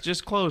that place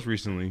just closed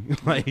recently.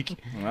 Like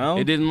Well,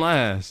 it didn't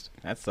last.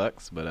 that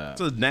sucks, but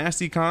It's a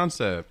nasty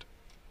concept.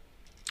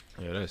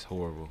 Yeah, that's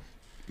horrible.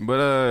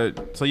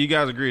 But so you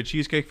guys agree a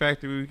Cheesecake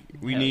Factory?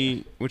 We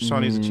need Wichita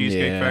needs a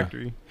Cheesecake yeah.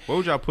 Factory. Where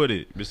would y'all put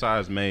it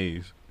besides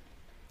Maze?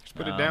 Just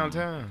put it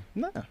downtown.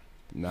 nah,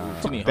 Nah.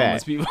 Too many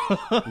That. homeless people.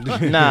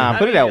 nah,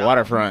 put it at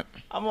Waterfront.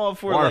 I'm all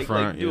for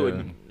Waterfront,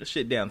 doing the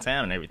shit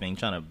downtown and everything,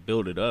 trying to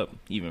build it up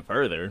even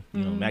further.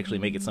 You know, actually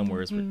make it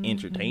somewhere it's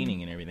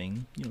entertaining and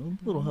everything. You know,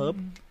 little hub.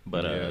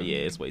 But yeah,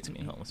 it's way too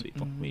many homeless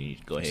people. We need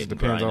to go ahead. It and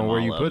depends grind on them where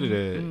all you up. put it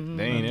at.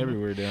 They ain't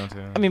everywhere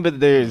downtown. I mean, but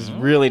there's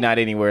really not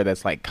anywhere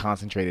that's like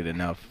concentrated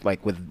enough,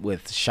 like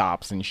with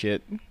shops and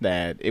shit,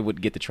 that it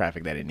would get the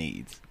traffic that it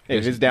needs.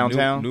 If it's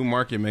downtown, New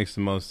Market makes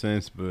the most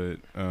sense, but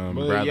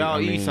But y'all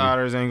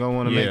Eastsiders ain't gonna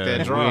want to make that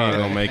We drive. ain't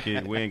gonna make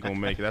it. We ain't gonna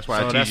make it. That's why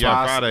So I that's teach y'all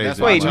why Fridays. that's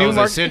is Wait, why New I chose a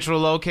Market-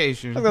 central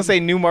location. I was gonna say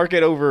New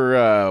Market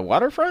over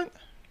Waterfront.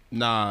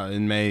 Nah,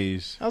 in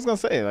Maze. I was gonna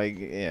say like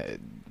yeah.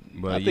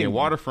 But I yeah, think-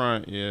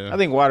 Waterfront. Yeah, I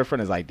think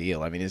Waterfront is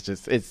ideal. I mean, it's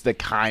the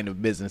kind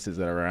of businesses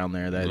that are around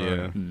there that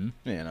Yeah. you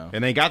know.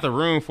 and they got the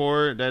room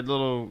for it. That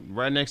little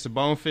right next to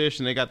Bonefish,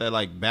 and they got that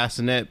like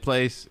bassinet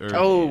place. Or,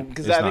 Oh,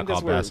 because it's I not think that's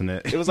called where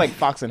bassinet. it was like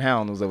Fox and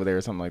Hound was over there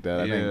or something like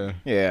that. I Yeah.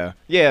 think.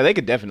 Yeah. They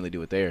could definitely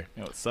do it there.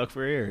 You know, it suck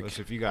for Eric. Plus,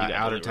 if you got You got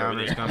out of to live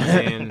over towners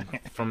there. coming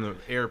in from the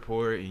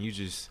airport and you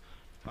just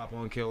hop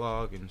on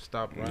Kellogg and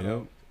stop right Yep.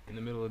 up in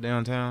the middle of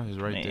downtown, it's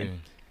right Man. there.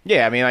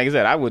 Yeah, I mean, like I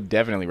said, I would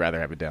definitely rather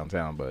have it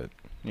downtown, but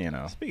you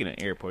know, Speaking of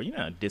airport, you know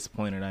how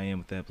disappointed I am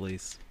with that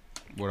place.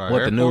 What,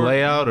 the new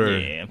layout or?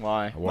 Yeah.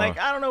 why? Like,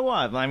 I don't know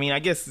why. I mean, I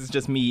guess it's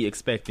just me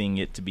expecting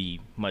it to be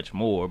much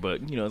more,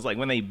 but, you know, it's like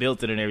when they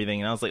built it and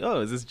everything, and I was like,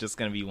 oh, is this just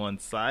going to be one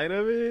side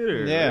of it?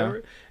 Or Yeah.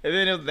 whatever? And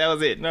then that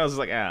was it. And I was just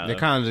like, ah. They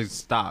kind of just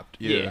stopped.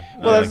 Yeah. Yeah.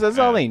 Well, that's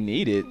all they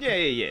needed.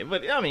 Yeah.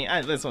 But, I mean,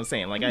 that's what I'm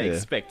saying. Like, I Yeah.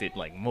 expected,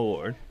 like,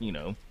 more, you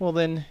know. Well,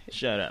 then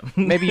Shut up.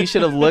 maybe you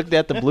should have looked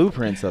at the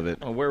blueprints of it.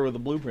 Oh, where were the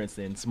blueprints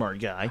then, smart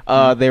guy?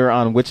 They were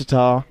on No, they weren't.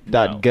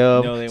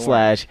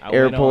 wichita.gov/airport. I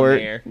went on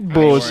there.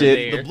 Bullshit.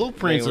 They weren't The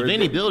blueprints They of were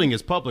any there. building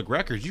is public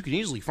records. You can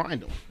easily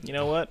find them. You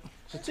know what?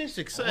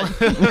 Statistics say.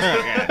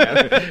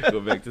 Go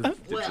back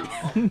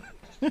to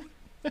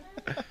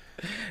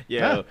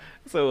yeah.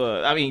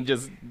 So I mean,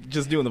 just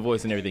doing the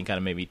voice and everything kind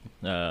of made me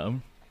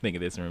think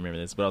of this and remember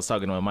this. But I was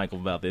talking to Michael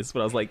about this.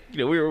 But I was like, you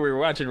know, we were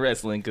watching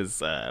wrestling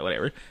because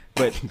whatever.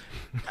 But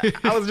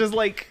I was just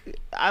like,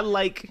 I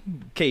like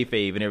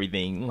kayfabe and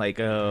everything. Like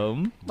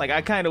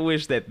I kind of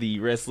wish that the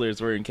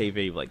wrestlers were in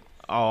kayfabe like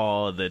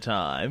all the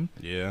time.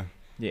 Yeah,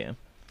 Yeah.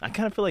 I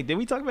kind of feel like, did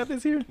we talk about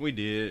this here? we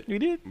did. We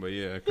did. But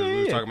yeah, because Yeah, we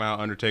were yeah. talking about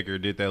how Undertaker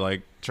did that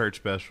like church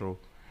special.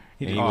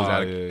 And he Oh, was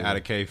out yeah.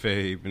 of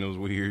kayfabe, and it was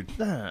weird.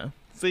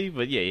 See,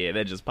 but yeah,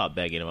 that just popped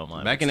back into my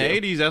mind. Back in But the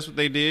still. '80s, that's what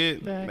they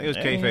did. Back They was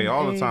in kayfabe the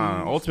all the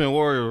time. 80s. Ultimate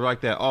Warrior was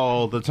like that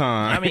all the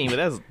time. I mean, but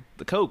that's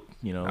the coke,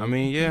 you know. I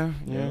mean, yeah,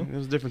 Yeah. it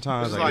was different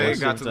times. It's I like guess.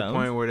 it got to the Sometimes.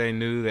 point where they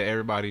knew that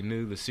everybody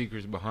knew the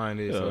secrets behind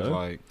it. So it's Yeah.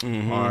 like,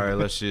 Mhm. all right,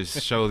 let's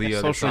just show the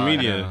other Social side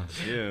media, now.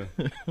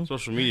 yeah,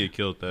 social media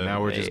killed that.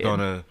 Now we're just Man.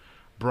 gonna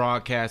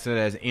broadcast it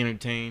as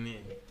entertaining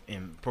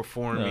and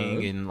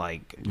performing in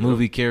like Yep.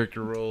 movie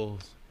character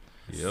roles.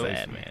 It's Yep.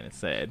 sad, man. It's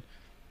sad,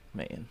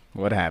 man.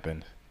 What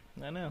happened?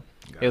 I know.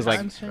 It was like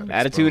Times change.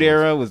 Attitude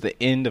Era was the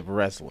end of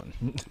wrestling.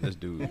 This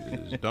dude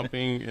is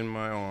dumping in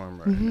my arm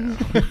right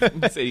now.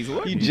 He said he's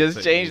what? You just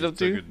Took- changed he them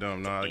took too? a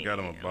dump. No, I got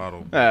him a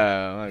bottle.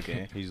 Oh,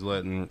 okay. He's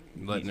letting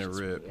He's it just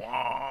rip.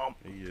 womp.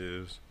 He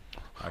is.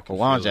 I can Well,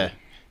 why don't feel you it.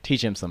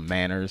 teach him some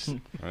manners?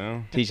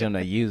 Well, Teach him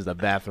to use the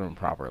bathroom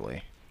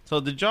properly. so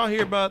did y'all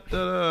hear about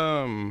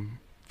the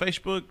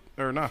Facebook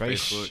or not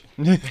Face-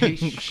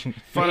 Facebook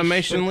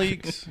Funimation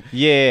leaks?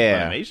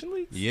 Yeah. Funimation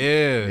leaks?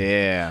 Yeah,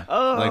 Yeah.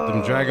 Oh, like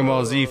them Dragon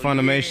Ball Z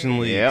Funimation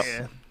leaks.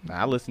 Yep.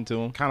 I listened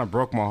to him. Kind of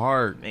broke my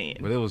heart, Man.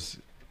 but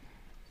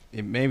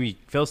it made me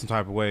feel some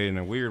type of way in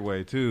a weird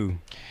way too.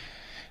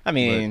 I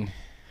mean,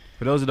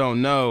 For those who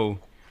don't know,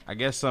 I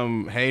guess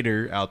some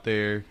hater out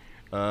there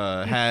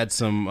had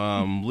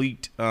some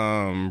leaked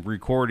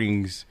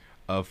recordings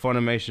of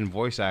Funimation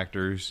voice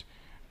actors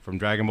from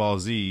Dragon Ball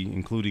Z,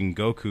 including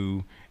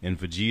Goku and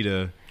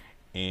Vegeta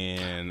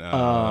and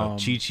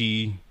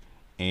Chi-Chi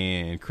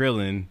and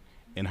Krillin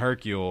and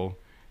Hercule,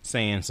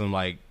 saying some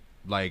like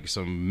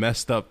some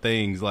messed up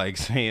things, like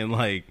saying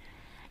like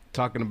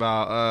talking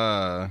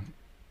about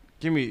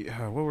give me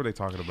what were they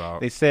talking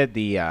about? they said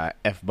the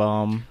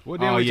F-bomb. Well,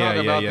 didn't Oh, we yeah, talk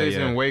yeah, about yeah, this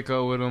yeah. in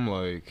Waco with them?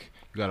 Like,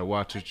 You gotta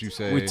watch what you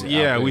say.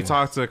 We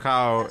talked to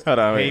Kyle Hold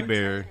on, wait.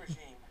 Haybear.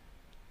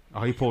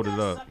 Oh, he pulled it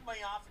up. Suck my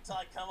off until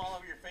I come all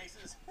over your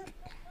faces.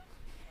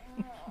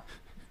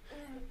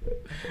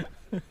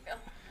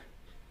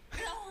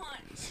 Go on.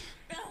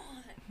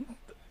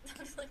 I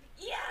was like,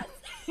 yes.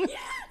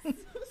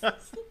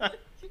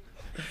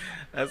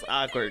 That's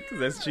awkward because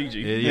that's Chi-Chi.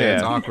 Yeah,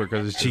 it's awkward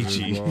because it's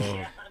Chi-Chi.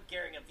 Yeah, I'm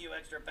carrying a few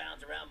extra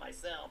pounds around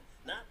myself.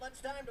 Not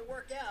much time to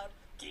work out.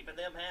 Keeping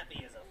them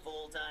happy is a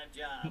full-time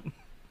job.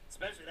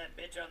 Especially that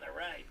bitch on the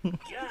right.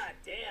 God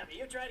damn,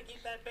 you try to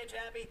keep that bitch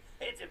happy?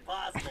 It's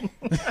impossible.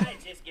 I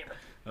just give her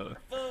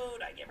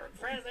food, I give her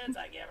presents,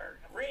 I give her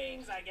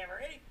rings, I give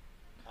her any...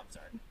 I'm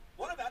sorry.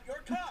 What about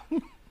your cock?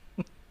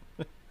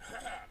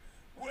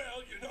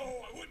 Well, you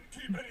know, I wouldn't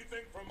keep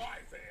anything from my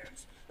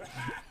fans.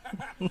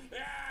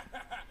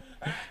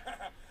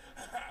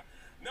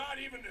 Not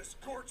even this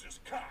gorgeous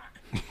cock.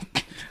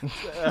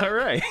 All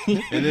right.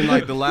 And then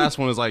like the last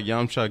one is like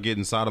Yamcha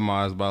getting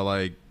sodomized by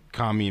like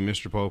Kami and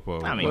Mr.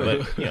 Popo. I mean, but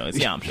it's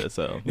Yamcha,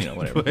 so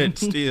whatever. But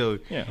still,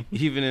 Yeah.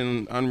 even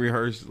in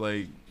unrehearsed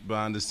like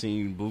behind the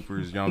scene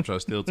bloopers,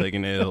 Yamcha's still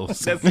taking L's.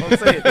 That's what I'm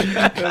saying.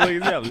 That's what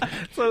he's having.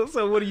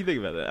 So what do you think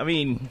about that? I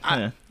mean,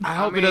 I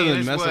hope it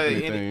doesn't mess up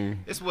anything.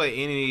 It's what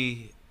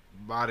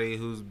anybody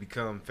who's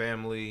become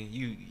family.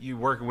 You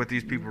working with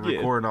these people, Yeah.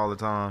 recording all the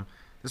time.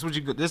 This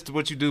is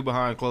what you do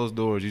behind closed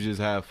doors. You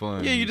just have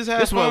fun. Yeah, you just have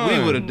That's fun. what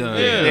we would have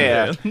done.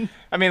 Yeah. Yeah.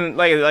 I mean,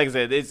 like I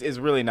said, it's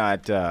really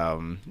not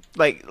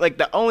like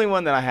the only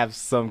one that I have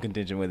some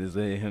contention with is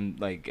him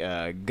like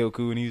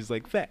Goku, and he's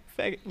like faggot,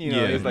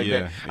 Yeah, it's like yeah,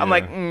 that. I'm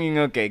yeah.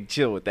 like, okay,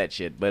 chill with that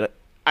shit. But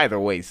either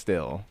way,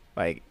 still,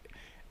 like,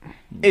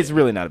 it's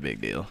really not a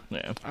big deal.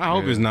 yeah. I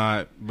hope Yeah. it's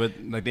not, but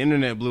like the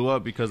internet blew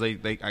up because they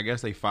I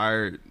guess they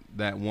fired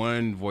that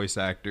one voice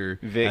actor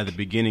Vic. at the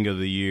beginning of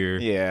the year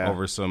Yeah.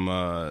 over some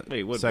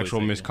Wait, what sexual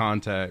voice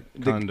misconduct.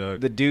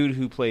 The dude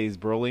who plays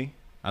Broly,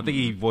 I think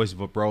he voiced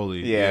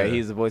Broly. yeah,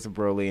 he's the voice of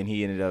Broly, and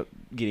he ended up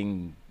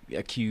getting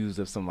accused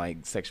of some like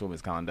sexual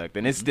misconduct,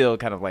 and it's still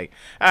kind of like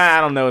I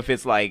don't know if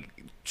it's like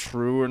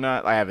true or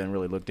not. I haven't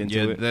really looked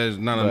into it. There's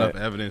not but- enough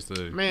evidence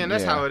to. Man,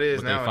 that's Yeah. how it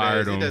is But they fired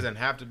nowadays. It him. doesn't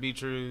have to be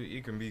true.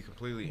 You can be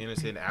completely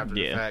innocent after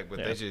the Yeah, fact, but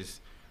yeah. they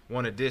just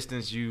want to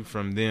distance you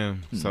from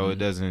them so it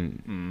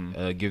doesn't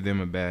give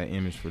them a bad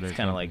image for their It's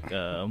kind of company.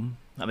 like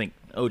I think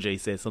OJ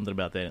said something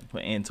about that.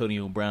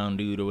 Antonio Brown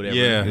dude or whatever.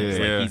 Yeah, It's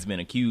yeah. like he's been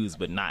accused,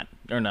 but not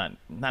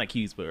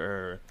accused,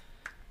 but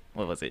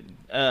what was it?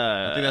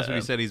 I think that's what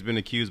he said. He's been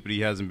accused, but he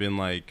hasn't been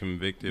like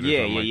convicted. Or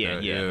Yeah, something yeah, like yeah,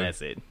 that. yeah.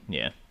 That's it.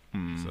 Yeah.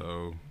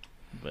 So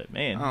But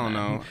man, I don't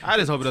know. I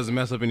just hope it doesn't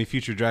mess up any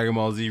future Dragon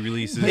Ball Z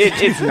releases.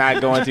 It's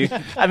not going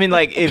to. I mean,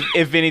 like,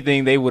 if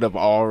anything, they would have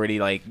already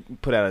like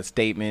put out a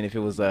statement if it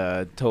was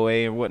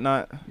Toei and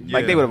whatnot.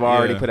 Like, they would have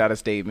already yeah. put out a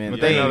statement.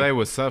 But they know they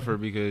would suffer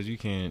because you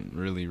can't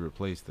really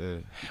replace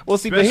that. Well,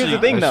 see, but here's the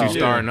thing, Unless though. you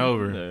starting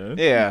over.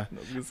 Yeah, I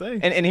was gonna say.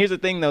 and here's the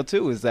thing, though,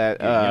 too, is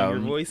that Your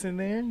voice in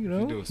there, you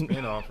know. Do a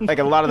spin-off. like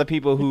a lot of the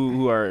people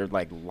who are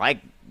like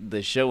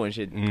the show and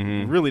shit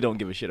Mhm. really don't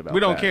give a shit about. we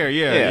don't that. care.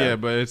 Yeah,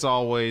 but it's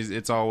always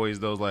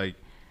those like.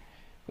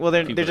 Well,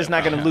 they're People just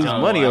that not going to probably lose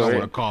don't money I don't over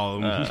want to it. call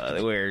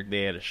them. Where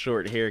they had a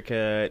short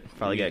haircut,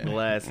 probably got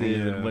glasses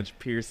and a Yeah. bunch of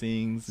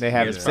piercings. They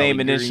have Hair's the same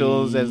probably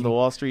initials as green. the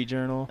Wall Street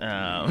Journal.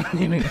 Yeah.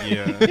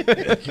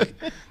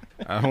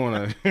 I don't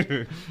want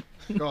to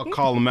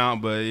call them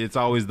out, but it's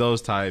always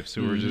those types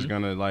who are just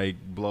gonna like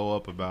blow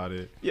up about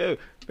it. Yo,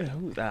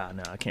 no,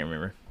 I can't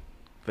remember.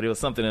 But it was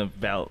something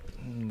about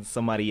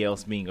somebody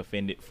else being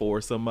offended for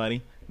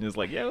somebody. And it's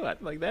like, yo,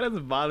 like that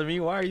doesn't bother me.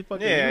 Why are you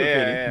fucking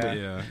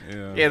offended?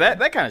 Yeah. Yeah,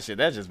 that kind of shit,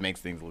 that just makes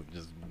things look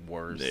just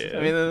worse. Yeah.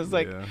 I mean, it's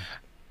like, Yeah.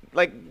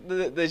 like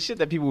the shit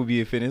that people would be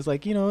offended. It's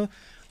like,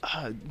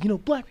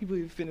 black people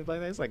be offended by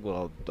that. It's like,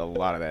 well, a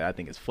lot of that I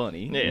think is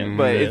funny. Yeah. Mhm.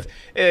 But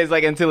Yeah. it's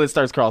like until it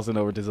starts crossing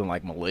over to some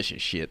like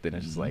malicious shit, then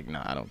it's just like,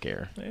 nah, I don't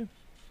care.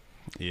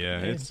 Yeah,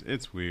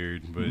 it's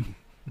weird, but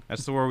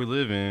that's the world we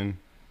live in.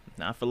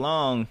 Not for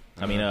long.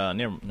 I mean,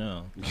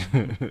 no.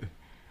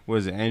 What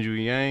is it, Andrew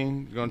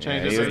Yang gonna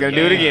change Yeah, this? he was gonna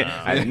do it again.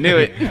 I knew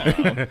it.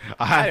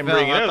 I didn't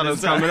bring it up thought it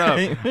was this coming up.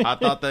 time. I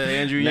thought the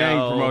Andrew Yang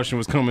No. promotion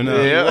was coming up.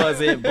 Yeah. It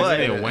wasn't, but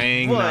Isn't it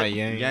Wang, but not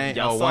Yang? Yang,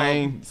 y'all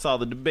Wang. saw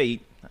the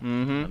debate.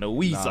 Mm-hmm. I know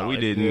we Nah, saw we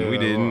it. didn't. Yeah, we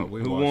didn't.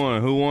 we Who watched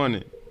won? Who won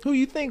it? Who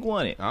you think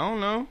won it? I don't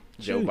know.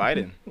 Joe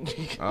Biden.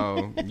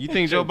 Oh, you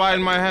think Joe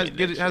Biden might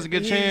has a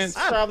good chance?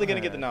 He's probably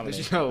gonna get the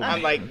nomination.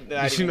 I'm like,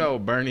 Did you know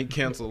Bernie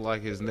canceled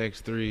like his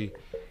next 3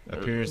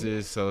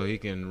 appearances so he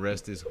can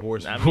rest his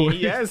horse I voice? mean,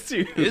 he has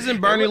to. Isn't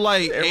Bernie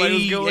like Everybody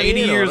was 80, going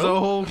 80 in on years him.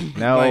 old?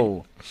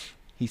 No,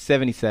 he's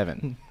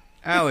 77.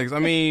 Alex, I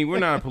mean, we're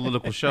not a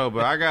political show,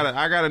 but I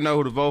gotta know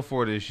who to vote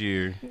for this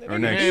year or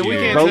next Man, we year.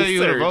 can't Vote tell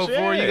you who to search, vote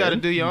for. yeah. You got to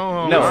do your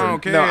own No, homework. I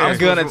don't care. no, I'm That's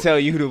gonna what- tell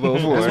you who to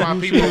vote for. That's why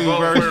people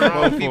vote for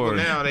wrong Vote people for it.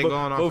 now. They going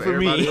off vote of for me.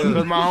 everybody Because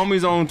else. my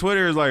homies on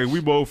Twitter is like, we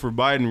vote for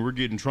Biden, we're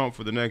getting Trump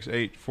for the next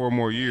 4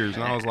 more years,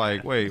 and I was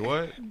like, wait,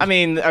 what? I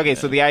mean, okay,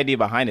 so the idea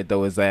behind it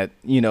though is that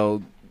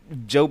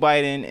Joe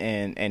Biden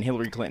and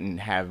Hillary Clinton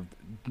have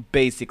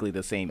basically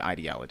the same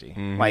ideology.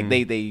 Like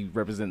they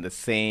represent the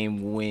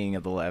same wing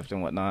of the left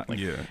and whatnot.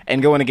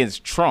 And going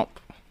against Trump,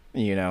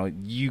 you know,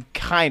 you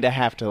kind of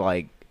have to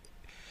like.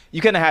 You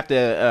kind of have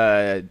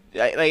to,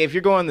 like, if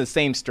you're going the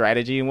same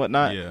strategy and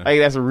whatnot, like,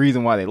 that's the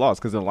reason why they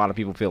lost, because a lot of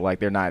people feel like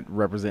they're not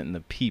representing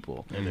the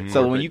people.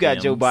 So when you got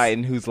Joe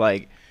Biden, who's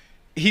like,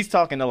 he's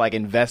talking to, like,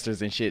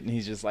 investors and shit, and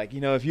he's just like, you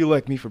know, if you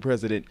elect me for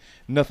president,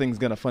 nothing's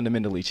going to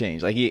fundamentally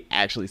change. Like, he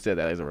actually said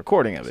that as a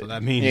recording of it. So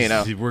that means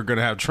we're going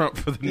to have Trump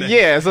for the next.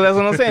 Yeah, so that's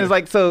what I'm saying. It's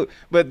like, so,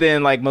 but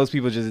then, like, most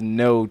people just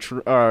know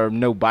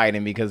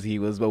Biden because he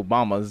was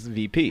Obama's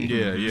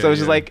VP. So it's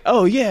just like,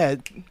 oh, yeah.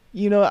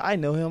 You know, I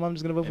know him. I'm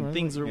just gonna vote for him.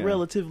 Things were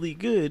relatively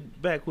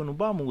good back when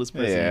Obama was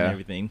president and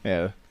everything.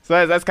 Yeah.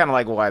 So that's kind of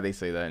like why they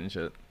say that and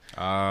shit.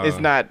 It's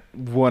not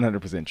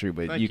 100% true,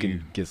 but you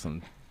can get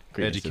some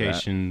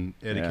educating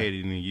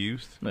the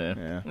youth.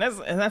 And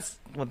that's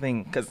one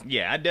thing, because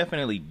I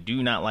definitely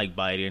do not like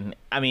Biden.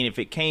 I mean, if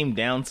it came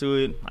down to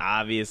it,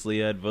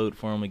 obviously I'd vote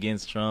for him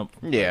against Trump.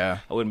 Yeah.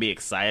 I wouldn't be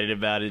excited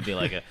about it. It'd be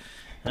like a.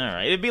 All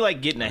right, it'd be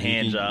like getting a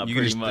hand job,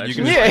 pretty much.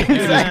 You can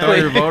just throw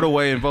your vote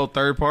away and vote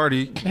third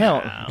party.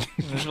 Hell,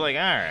 it's like,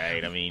 all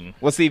right. I mean,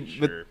 well, see,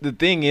 but the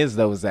thing is,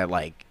 though, is that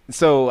like,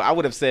 so I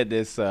would have said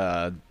this.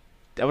 I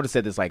would have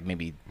said this like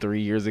maybe 3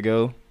 years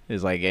ago.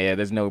 Is like, yeah,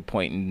 there's no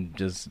point in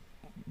just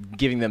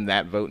giving them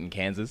that vote in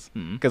Kansas,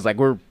 because like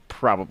we're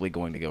probably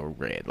going to go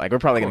red. Like we're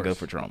probably going to go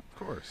for Trump.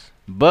 Of course.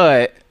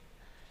 But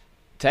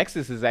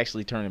Texas is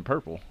actually turning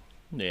purple.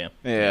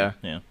 Yeah.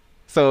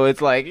 So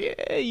it's like,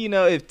 you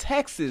know, if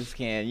Texas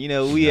can, you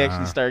know, we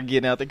actually start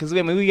getting out there, because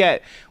I mean we got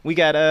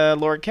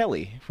Lord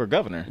Kelly for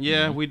governor.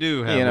 Yeah, we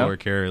do have Lord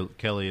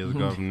Kelly as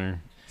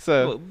governor.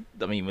 So well,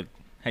 I mean,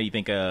 how do you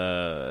think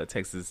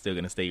Texas is still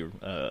gonna stay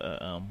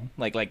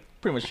like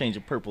pretty much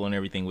changing purple and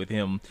everything with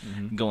him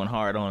going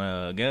hard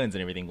on guns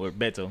and everything with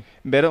Beto?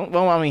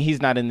 Well, I mean,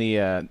 he's not in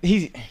the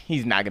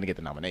he's not gonna get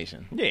the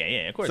nomination.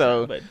 Yeah, of course.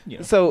 So, but, you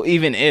know. So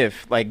even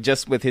if like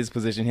just with his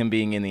position, him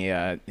being in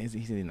the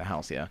he's in the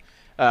House, yeah.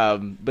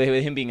 But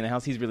with him being in the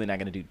House, he's really not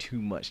going to do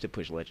too much to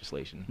push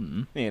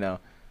legislation, you know.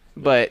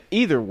 But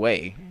either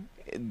way,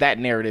 that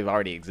narrative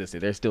already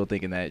existed. They're still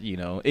thinking that, you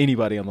know,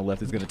 anybody on the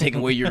left is going to take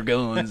away your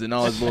guns and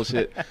all this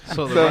bullshit.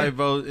 So the right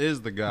vote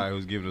is the guy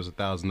who's giving us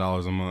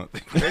 $1,000 a month.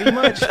 Pretty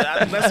much.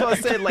 That's what I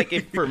said. Like,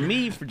 if for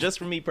me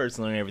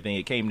personally and everything,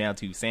 it came down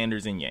to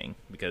Sanders and Yang,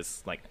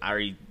 because like I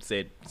already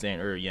said,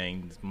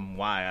 Yang,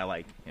 why I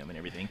like him and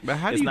everything. But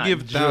how do you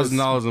give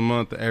 $1,000 a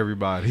month to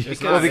everybody?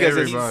 Because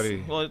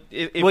everybody.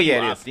 If you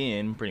opt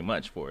in, pretty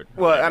much for it.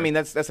 Well, I mean,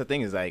 that's the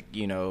thing is like,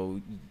 you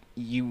know.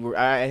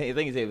 I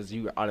think it was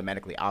you were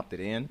automatically opted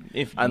in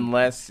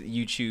unless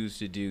you choose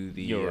to do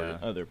your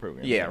other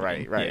program. Yeah,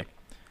 right. Yeah.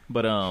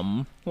 But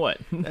what?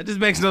 That just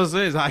makes no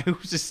sense. I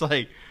was just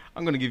like,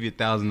 I'm gonna give you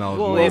 $1,000 a month.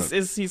 Well,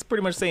 he's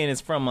pretty much saying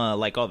it's from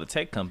like all the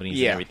tech companies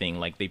and everything.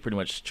 Like they pretty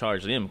much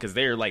charge them because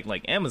they're like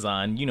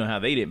Amazon. You know how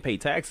they didn't pay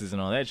taxes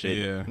and all that shit.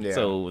 Yeah.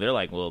 So they're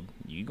like, well,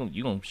 you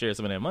gonna share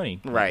some of that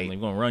money, right? We're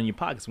gonna run your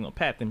pockets. We're gonna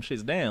pat them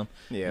shits down.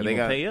 Yeah, they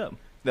gonna pay up.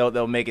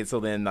 They'll make it so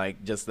then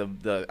like just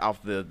the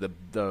off the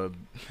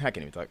I can't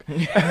even talk.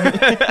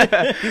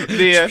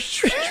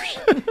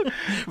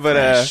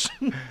 But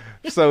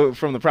so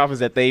from the profits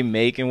that they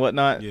make and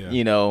whatnot,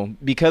 you know,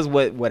 because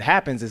what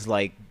happens is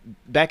like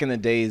back in the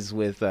days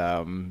with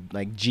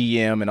like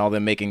GM and all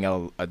them making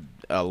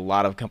a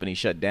lot of companies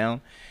shut down,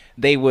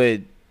 they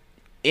would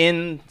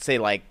say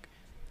like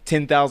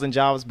 10,000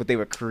 jobs, but they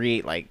would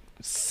create like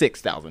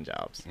 6,000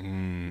 jobs.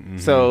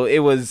 So it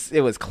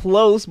was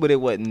close, but it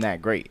wasn't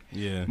that great.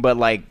 Yeah. But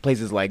like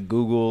places like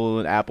Google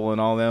and Apple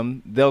and all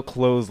them, they'll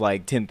close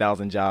like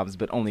 10,000 jobs,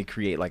 but only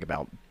create like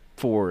about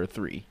 4 or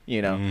 3.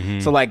 You know.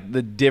 So like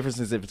the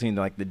differences between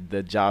like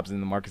the jobs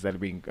in the markets that are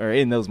being or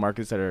in those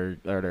markets that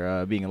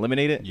are being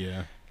eliminated.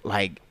 Yeah.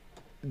 Like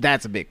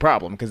that's a big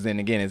problem because then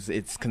again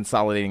it's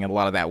consolidating a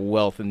lot of that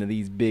wealth into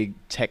these big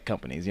tech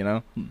companies, you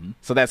know.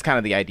 So that's kind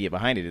of the idea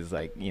behind it is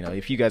like, you know,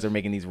 if you guys are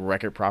making these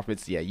record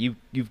profits,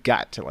 you've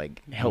got to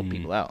like help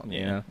people out.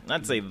 You know?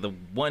 I'd say the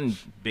one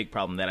big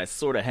problem that I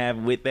sort of have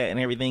with that and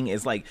everything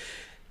is like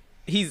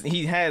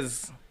he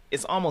has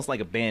it's almost like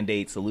a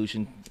Band-Aid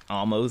solution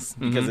almost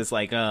because it's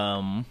like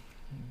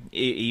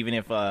even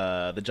if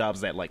the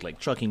jobs that like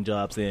trucking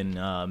jobs and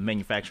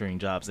manufacturing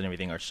jobs and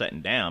everything are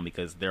shutting down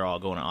because they're all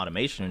going to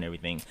automation and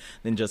everything,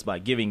 then just by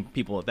giving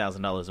people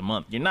 $1,000 a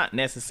month, you're not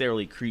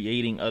necessarily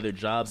creating other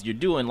jobs. You're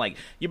doing like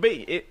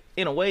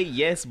in a way,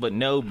 yes, but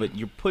no. But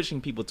you're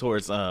pushing people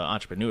towards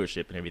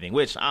entrepreneurship and everything,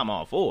 which I'm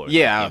all for.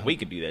 Yeah, if we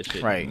could do that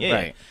shit. Right. Yeah.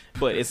 Right.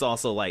 But it's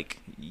also like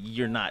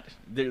you're not.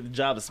 The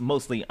jobs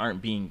mostly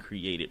aren't being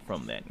created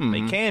from that.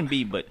 They can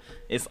be, but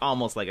it's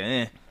almost like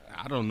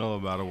I don't know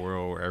about a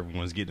world where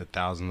everyone's getting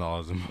 $1,000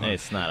 a month.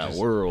 It's not a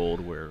world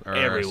where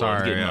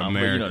everyone's getting off,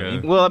 America. you know what I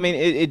mean? Well, I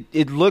mean,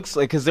 it looks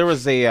like because there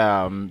was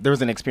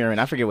an experiment.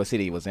 I forget what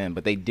city it was in,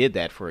 but they did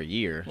that for a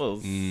year. Well, it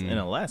was in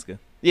Alaska.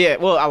 Yeah,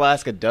 well,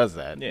 Alaska does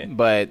that. Yeah.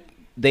 But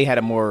they had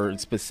a more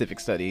specific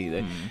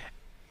study,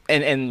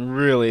 and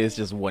really, it's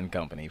just one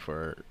company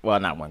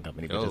not one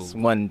company, but just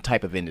one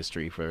type of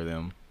industry for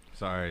them.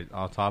 Sorry,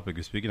 off topic.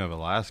 Speaking of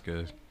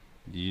Alaska,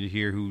 did you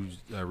hear who's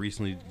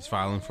recently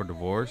filing for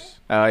divorce?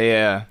 Oh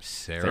yeah,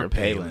 Sarah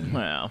Palin.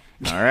 Wow.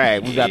 All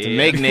right, we got to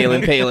make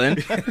nailing Palin.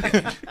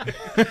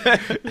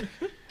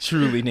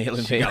 Truly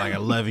nailing She got Palin. like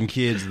 11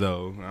 kids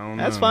though. I don't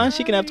know. That's fine.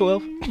 She can have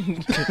 12.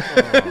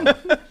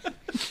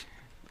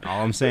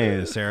 All I'm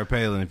saying is Sarah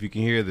Palin, if you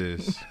can hear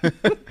this,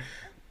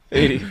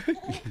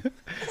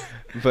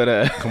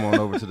 But come on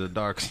over to the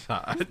dark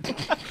side.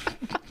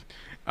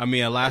 I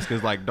mean,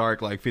 Alaska's like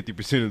dark like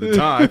 50% of the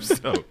time,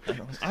 so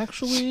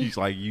Actually, she's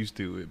like used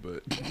to it.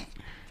 But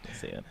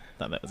I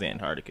thought that was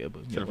Antarctica,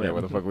 but I forget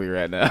where the fuck we were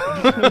at now.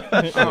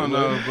 I don't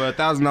know. But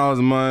 $1,000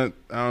 a month,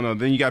 I don't know.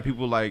 Then you got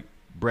people like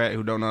Brett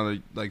who don't know how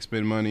to like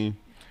spend money,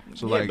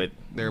 so Yeah, like but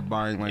they're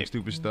buying like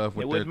stupid stuff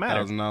with it their wouldn't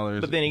matter.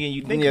 $1,000. But then again,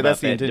 you think Yeah, about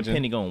that's the that intention.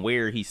 depending on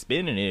where he's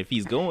spending it. If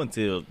he's going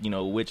to,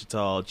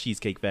 Wichita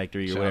Cheesecake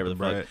Factory or Shout out whatever to the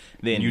fuck, Brett.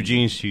 then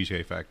Eugene's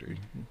Cheesecake Factory.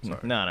 Sorry.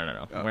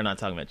 No. We're not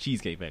talking about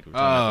Cheesecake Factory. We're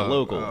talking about the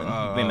local.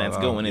 And then that's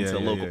going into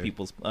local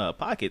people's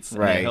pockets. And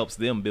Right. that helps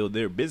them build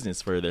their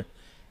business further.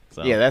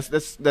 So, Yeah,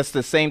 that's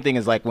the same thing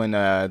as like when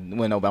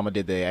Obama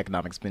did the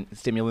economic Oh,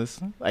 stimulus,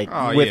 yeah,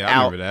 I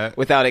remember that.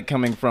 without it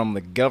coming from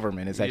the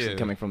government, it's actually Yeah.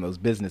 coming from those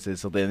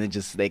businesses. So then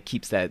it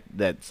keeps that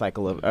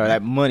cycle of or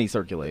that money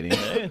circulating.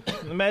 yeah,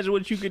 imagine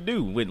what you could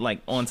do with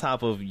like on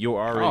top of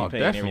your already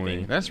paying definitely.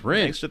 everything. That's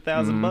rent. Extra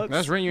 $1,000 bucks.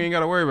 That's rent you ain't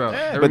got to worry about.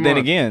 every But then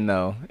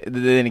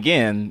month.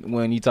 again,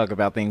 when you talk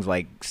about things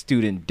like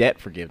student debt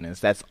forgiveness,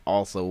 that's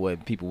also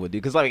what people would do.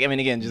 Because like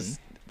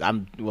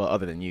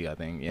other than you, I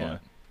think, yeah.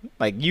 What?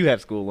 Like you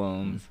have school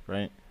loans,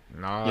 right?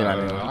 Nah, You know what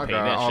I mean? I Pay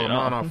got that all shit of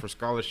mine off. off for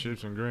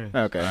scholarships and grants.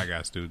 Okay. I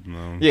got student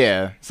loans.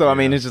 Yeah. So I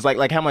mean, Yeah. it's just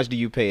like how much do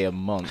you pay a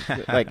month?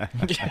 Like,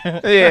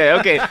 yeah.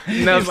 Okay.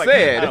 Enough He's like,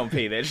 said. I don't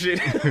pay that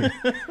shit.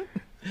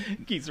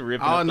 Keeps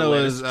ripping. All I up the know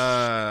letters. is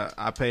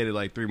I paid it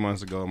like 3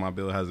 months ago. And my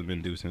bill hasn't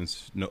been due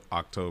since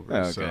October.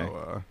 Okay.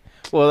 So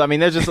Well, I mean,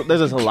 there's just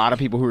a lot of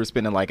people who are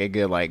spending like a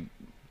good like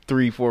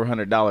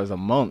 $300-400 a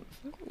month,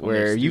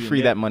 where you student free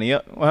debt? that money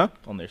up. Huh?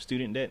 on their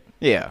student debt.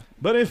 Yeah.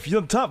 But if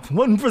you're top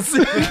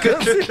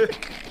 1%,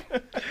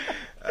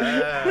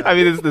 I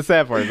mean, the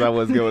sad part is I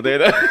was going there.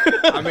 Though.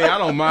 I mean, I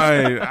don't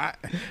mind.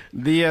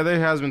 There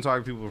has been talk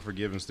of people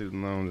forgiving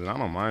student loans, and I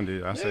don't mind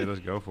it. I say let's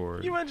go for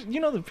it. you imagine,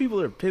 the people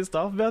are pissed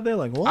off about that.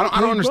 Like, well, I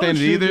don't understand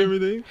it either.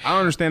 Everything. I don't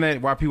understand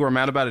that why people are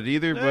mad about it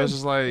either. But it's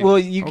just like, Well,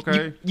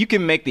 okay. you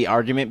can make the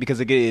argument because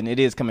again, it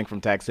is coming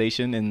from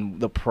taxation, and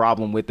the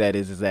problem with that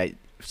is that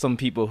some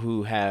people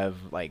who have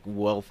like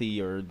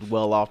wealthy or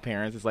well-off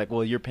parents, it's like,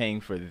 well, you're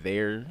paying for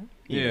their,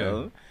 you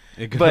know.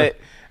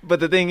 But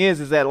the thing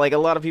is that like a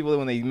lot of people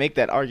when they make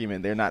that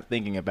argument, they're not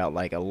thinking about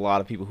like a lot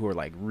of people who are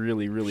like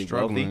really wealthy.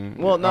 Struggling.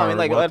 Well, no, I mean Or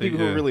like a lot of wealthy, people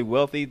who yeah. are really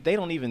wealthy, they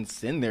don't even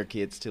send their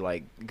kids to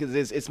like because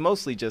it's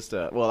mostly just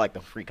like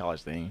the free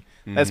college thing.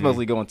 That's Mhm.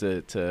 mostly going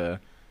to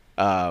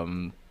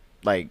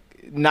like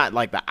not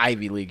like the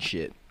Ivy League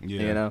shit,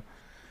 Yeah. you know.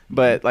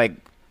 But like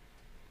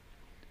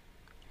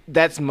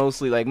that's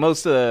mostly like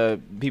most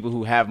people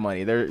who have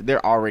money,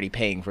 they're already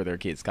paying for their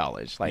kids'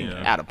 college, like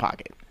Yeah. out of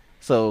pocket.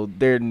 So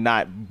they're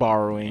not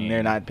borrowing,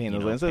 they're not paying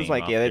those loans. So it's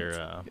like, yeah, that's,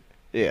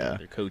 yeah,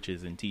 their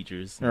coaches and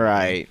teachers.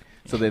 right.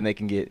 So then they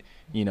can get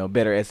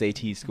better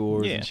SAT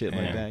scores Yeah. and shit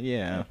like Yeah. that.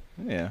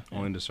 Yeah.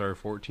 Only to serve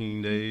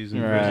 14 days.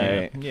 In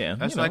Right. prison. Yeah,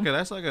 That's like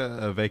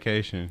a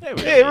vacation. Yeah,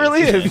 it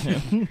really is.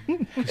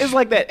 It's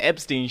like that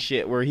Epstein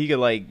shit where he could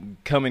like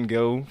come and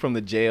go from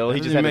the jail. That He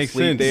just doesn't had to make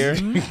sleep there.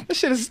 sense. That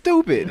shit is It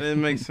stupid.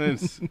 didn't make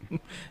sense.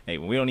 Hey,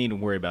 we don't need to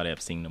worry about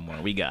Epstein no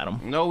more. We got him.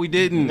 No, we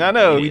didn't. I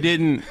know. We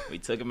didn't. We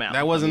took him out.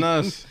 That wasn't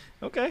us.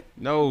 Okay.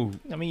 No.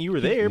 I mean, you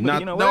were there, but Not,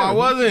 you know no, I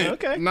whatever. wasn't.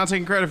 Okay. I'm not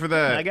taking credit for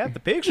that. I got the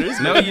pictures.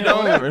 No, but, you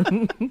know, don't. whatever.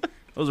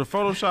 Those are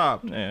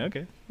Photoshop. Yeah,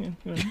 okay. Yeah,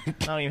 I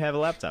don't even have a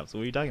laptop, so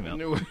what are you talking about?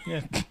 No.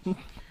 Yeah.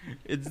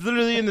 It's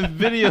literally in the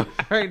video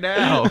right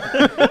now.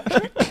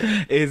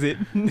 Is it?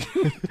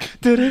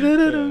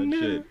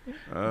 Shit.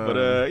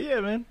 But yeah,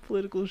 man,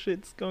 political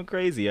shit's going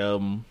crazy. Yeah.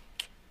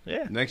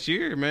 Next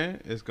year,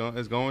 man, it's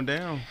going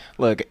down.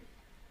 Look,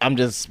 I'm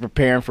just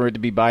preparing for it to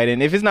be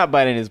Biden. If it's not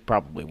Biden, it's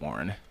probably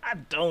Warren. I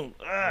don't.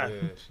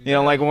 You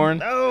don't like Warren?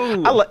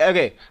 No.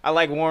 I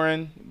like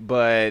Warren,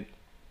 but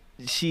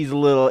she's a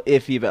little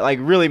iffy about like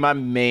really my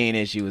main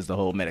issue is the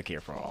whole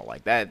Medicare for all.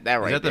 Like that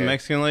right Is that the there.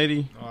 Mexican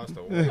lady? Oh, that's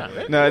the one.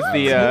 No, it's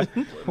the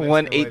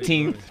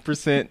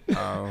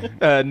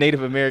 1/18%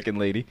 Native American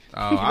lady.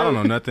 Oh, I don't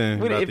know nothing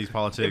Wait, about if- these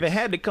politics. If it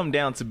had to come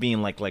down to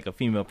being like a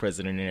female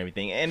president and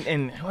everything,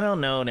 and well,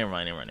 no, never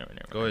mind.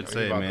 Go ahead and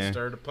say it, About to man.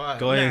 stir the pot.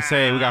 Go ahead and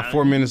say it. We got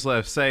 4 minutes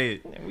left.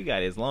 Say it. We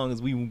got it as long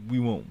as we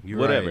won't. You're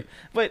Whatever. right.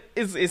 But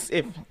it's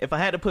if I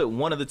had to put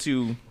one of the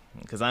two,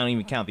 because I don't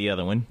even count the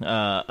other one,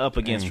 up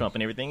against Trump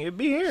and everything, it'd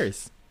be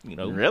Harris. You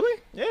know,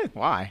 Really? Yeah.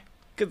 Why?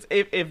 Because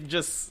if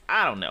just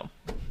I don't know,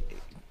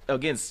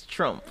 against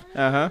Trump.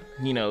 Uh-huh.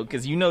 You know,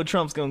 because you know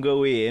Trump's gonna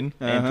go in,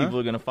 and Uh-huh. people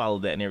are gonna follow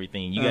that and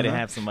everything. You got to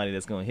have somebody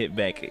that's gonna hit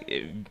back.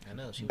 I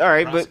know. She was All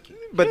right, prosecuted.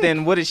 but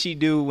then what did she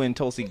do when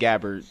Tulsi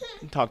Gabbard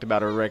talked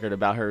about her record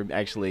about her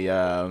actually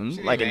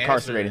didn't like even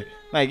incarcerated? answer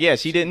it. Like, yeah,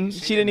 she didn't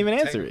even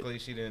answer it. Technically,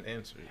 she didn't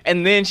answer it.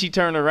 And then she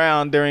turned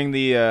around during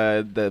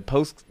the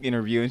post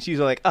interview and she's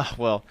like, "Oh,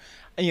 well,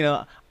 you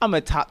know, I'm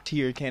a top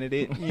tier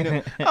candidate." You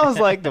know, I was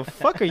like, "The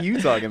fuck are you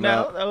talking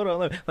Now, about?" hold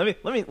on.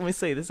 Let me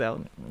say this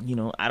out. You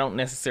know, I don't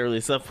necessarily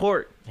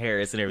support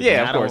Harris and everything.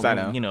 Yeah, of course, don't,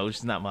 I know. You know,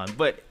 she's not mine.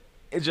 But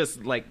it's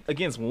just like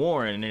against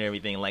Warren and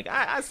everything. Like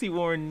I see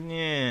Warren.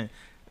 Yeah,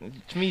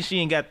 to me, she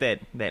ain't got that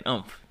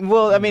umph.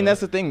 Well, I mean,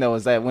 that's the thing though,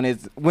 is that when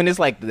it's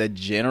like the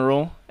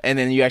general, and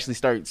then you actually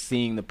start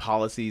seeing the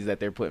policies that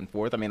they're putting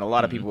forth. I mean, a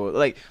lot of people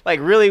like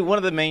really one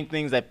of the main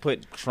things that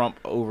put Trump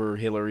over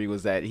Hillary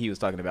was that he was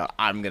talking about,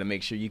 "I'm gonna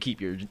make sure you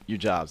keep your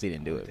jobs." He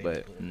didn't do it,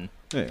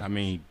 but I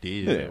mean,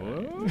 he did.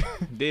 Yeah.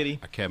 Did he?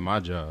 I kept my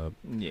job.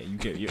 Yeah,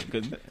 you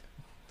could.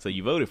 So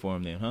you voted for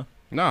him then, huh?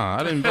 Nah,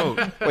 I didn't vote.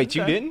 wait,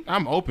 you didn't?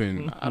 I'm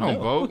open. I don't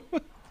vote.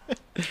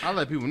 I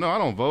let people know I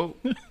don't vote.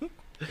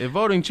 If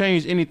voting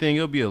changed anything,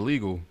 it'll be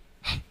illegal.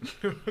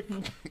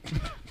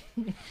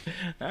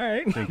 All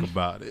right. Think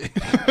about it.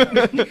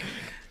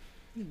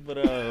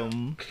 But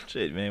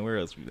shit, man, where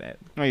else we at?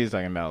 Well, he was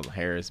talking about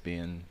Harris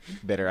being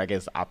better, I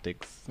guess,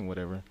 optics and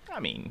whatever. I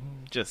mean,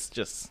 just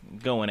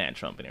going at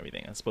Trump and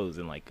everything. I suppose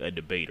in like a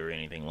debate or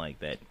anything like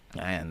that.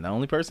 And the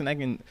only person I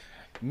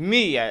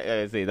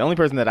say the only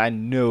person that I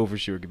know for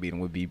sure could beat him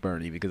would be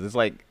Bernie, because it's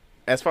like,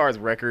 as far as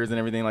records and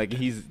everything, like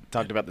he's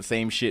talked about the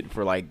same shit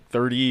for like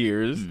 30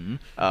 years.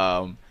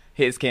 Mm-hmm.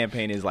 His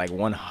campaign is like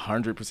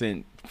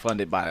 100%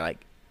 funded by like,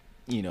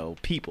 you know,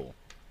 people,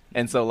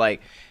 and so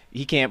like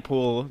he can't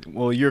pull,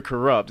 "Well, you're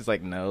corrupt." It's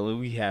like, no,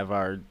 we have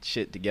our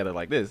shit together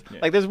like this. Yeah.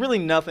 Like, there's really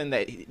nothing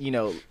that, you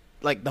know,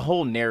 like the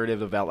whole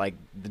narrative about like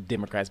the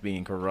Democrats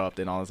being corrupt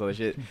and all this other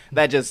shit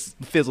that just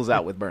fizzles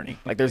out with Bernie.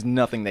 Like, there's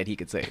nothing that he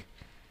could say,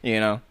 you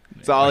know.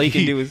 So all he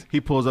can do is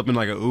he pulls up in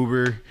like an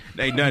Uber.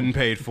 Ain't nothing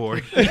paid for.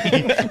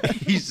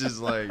 He's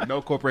just like,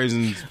 no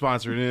corporation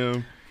sponsored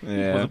him. He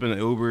pulls up in an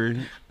Uber.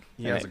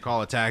 He has to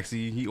call a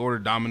taxi. He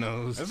ordered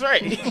Domino's. That's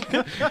right.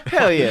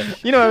 Hell yeah.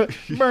 You know,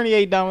 Bernie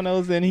ate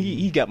Domino's and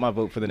he got my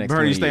vote for the next 20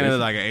 Bernie's staying years. at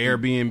like an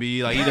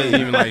Airbnb. Like, he doesn't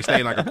even like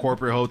stay in like a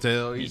corporate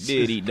hotel. He He's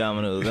did eat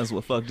Domino's. That's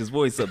what fucked his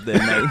voice up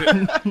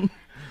that night.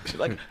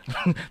 Like,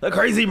 the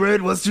crazy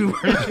bread was too.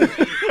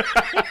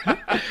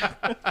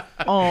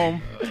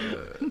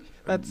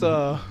 That's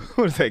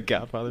what is that,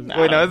 Godfather?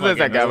 Nah, Wait, no, that's fucking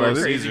not Godfather.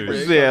 Little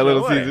Caesars. Yeah,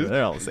 Little Whatever. Caesars.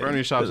 They're all the same.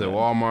 Bernie shops at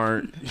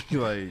Walmart.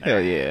 Like,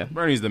 Hell yeah.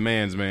 Bernie's the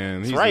man's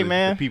man. He's right, the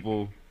man.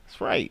 people.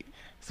 That's right.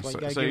 That's why you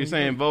gotta So give you're him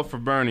saying credit. vote for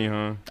Bernie,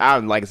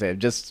 huh? Like I said,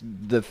 just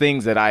the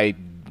things that I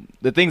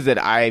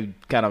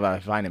kind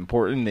of find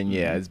important, then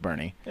yeah, it's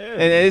Bernie. Yeah.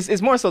 And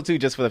it's more so too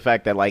just for the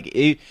fact that like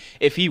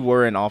if he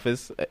were in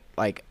office,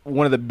 like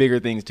one of the bigger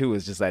things too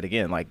is just that,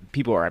 again, like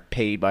people are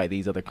paid by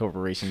these other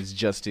corporations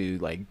just to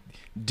like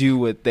do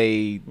what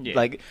they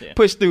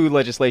push through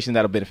legislation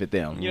that'll benefit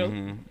them. You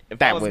know, if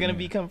That I was wouldn't- gonna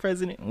become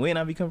president, when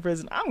I become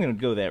president, I'm gonna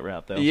go that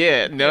route though.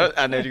 Yeah, no,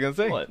 I know what you're gonna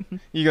say. What?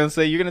 You're gonna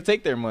say you're gonna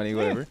take their money,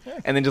 whatever,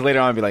 and then just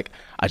later on be like,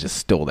 "I just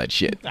stole that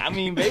shit." I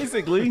mean,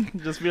 basically,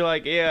 just be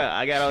like, yeah,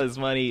 I got all this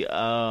money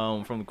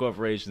from the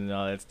corporation and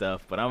all that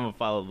stuff, but I'm gonna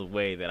follow the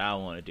way that I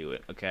want to do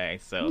it. Okay,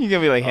 so You're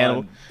gonna be like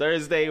Hannibal,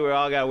 Thursday, we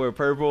all got to wear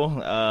purple.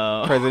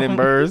 President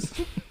Burrs,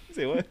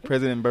 Say what?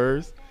 President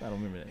Burrs, I don't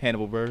remember that.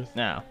 Hannibal Burrs.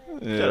 Now,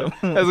 Yeah.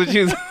 That's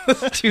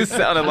what you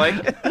sounded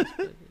like.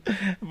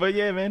 but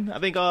yeah, man, I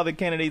think all the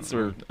candidates,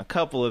 or a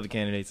couple of the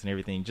candidates and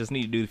everything, just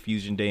need to do the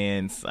fusion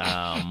dance.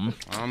 I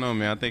don't know,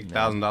 man. I think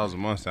 $1,000 a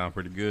month sound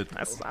pretty good.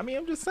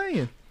 I'm just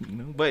saying, you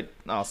know. But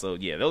also,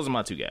 yeah, those are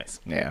my two guys.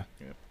 Yeah.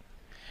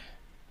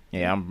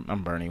 Yeah,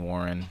 I'm Bernie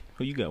Warren.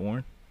 Who you got,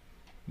 Warren?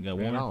 You got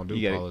Man, I Warren? don't do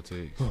You gotta-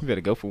 politics. You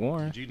better go for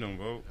Warren. You don't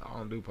vote. I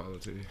don't do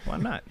politics. Why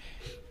not?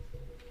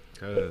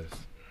 Cause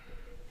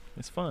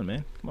It's fun,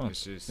 man. Come on.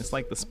 it's just It's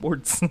like the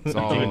sports. it's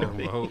all. You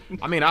don't vote.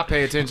 I mean, I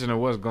pay attention to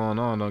what's going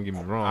on. Don't get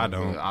me wrong. I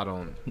don't. but I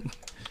don't.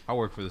 I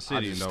work for the I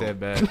city. just No. step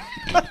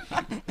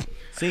back.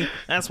 See,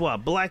 that's why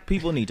black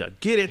people need to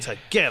get it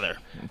together.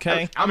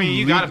 Okay. I mean,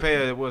 you gotta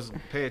pay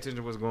attention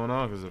to what's going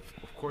on, because of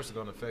course it's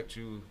gonna affect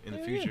you in the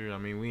future. I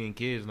mean, we ain't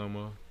kids no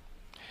more.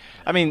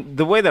 I mean,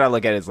 the way that I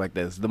look at it is like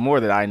this: the more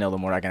that I know, the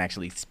more I can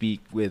actually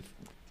speak with,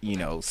 you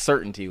know,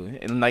 certainty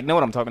and like know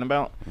what I'm talking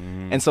about.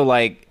 And so,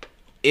 like,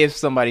 if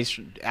somebody's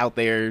out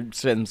there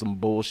saying some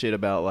bullshit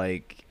about,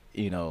 like,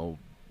 you know,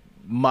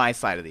 my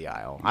side of the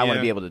aisle, I want to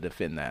Yeah. be able to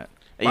defend that.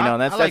 You know,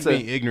 and I like that's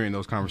being ignorant in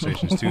those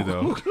conversations too,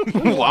 though.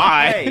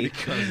 why.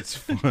 Because it's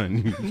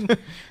fun.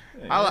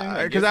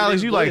 Because guess it Alex,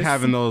 is you like bliss.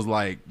 having those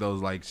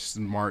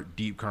smart,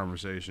 deep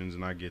conversations,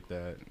 and I get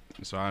that.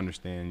 So I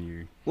understand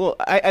you. Well,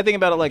 I think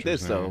about it like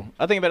this, Interesting.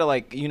 though. I think about it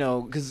like, you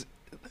know, because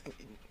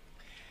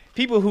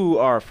people who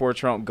are for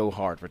Trump go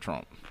hard for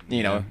Trump.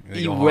 You know, Yeah,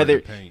 they go hard whether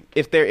in paint.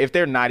 if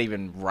they're not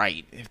even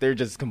right, if they're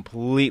just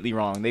completely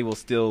wrong, they will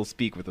still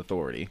speak with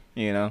authority.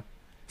 You know,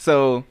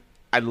 so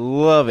I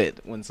love it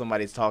when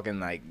somebody's talking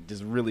like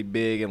just really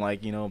big and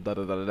like, you know, blah,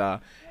 blah, blah, blah, blah.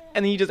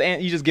 And then you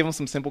just give them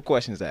some simple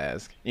questions to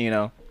ask, you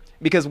know?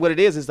 Because what it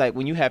is like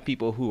when you have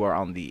people who are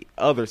on the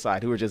other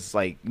side who are just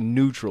like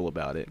neutral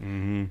about it,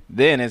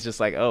 then it's just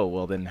like, oh,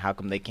 well, then how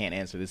come they can't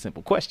answer this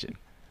simple question,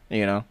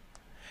 you know?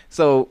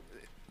 So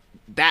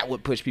that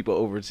would push people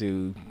over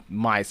to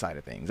my side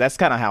of things. That's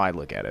kind of how I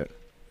look at it.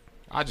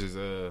 I just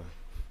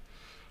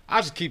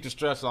keep the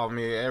stress off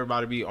me.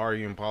 Everybody be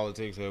arguing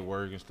politics at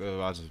work and stuff.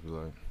 I just be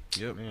like,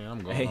 yep, man, I'm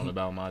going on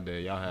about my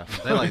day. Y'all have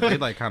fun.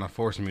 They kind of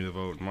forced me to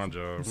vote in my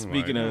job.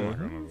 Speaking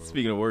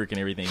of work and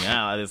everything,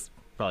 this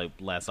probably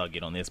last I'll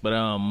get on this, but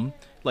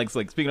like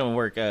speaking of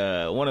work,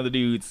 one of the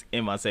dudes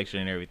in my section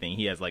and everything,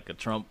 he has like a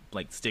Trump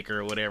like sticker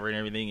or whatever and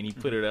everything, and he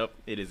put it up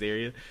in his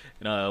area.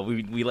 And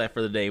we left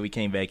for the day. We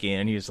came back in,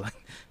 and he was like,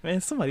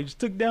 "Man, somebody just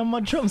took down my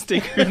Trump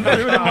sticker and threw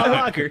it in my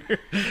locker."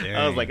 Dang.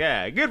 I was like,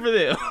 good for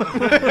them.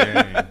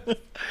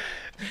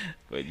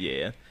 But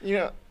yeah, you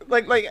know,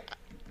 like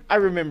I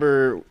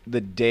remember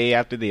the day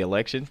after the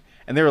election,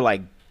 and there were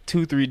like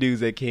 2-3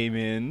 dudes that came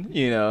in,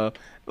 you know.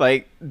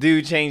 Like,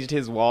 dude changed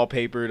his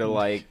wallpaper to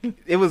like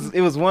it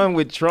was one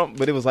with Trump,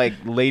 but it was like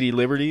Lady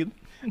Liberty,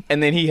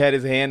 and then he had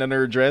his hand under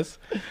her dress,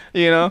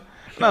 you know.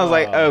 And I was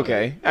like,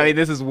 okay, I mean,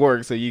 this is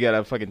work, so you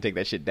gotta fucking take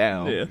that shit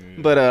down. Yeah.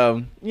 But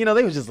you know,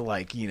 they was just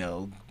like, you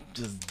know,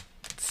 just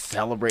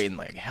celebrating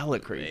like hella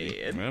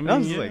crazy. And I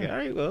was just like, all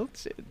right, well,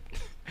 shit.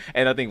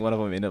 And I think one of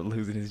them ended up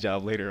losing his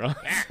job later on.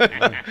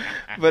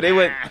 But it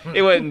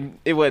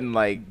wasn't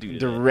like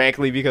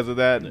directly because of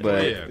that.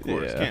 But yeah, of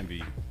course, can't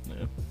be.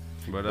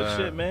 But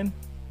shit, man.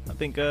 I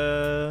think we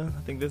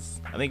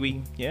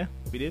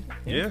did.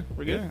 Yeah,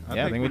 we're good.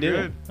 Yeah, I think we did.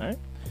 Good. All right.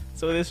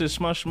 So this is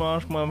small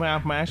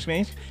mash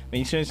space.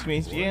 Yeah. That's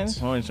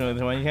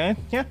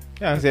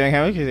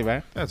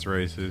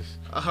racist.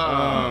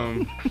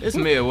 It's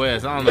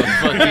Midwest. I don't know what the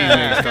fuck these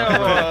niggas talking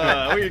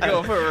about. We're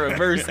going for a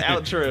reverse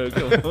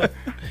outro.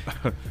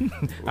 All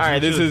right,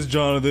 this is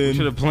Jonathan.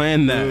 Should have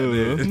planned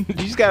that.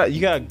 You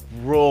gotta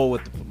roll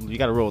with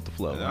the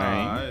flow. All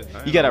right?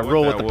 You gotta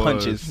roll with the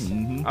punches.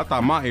 Mm-hmm. I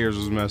thought my ears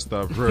was messed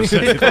up for a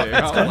second. It's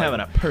called having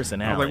a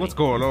personality. I was like, what's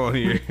going on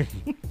here?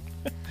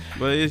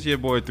 But it's your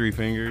boy Three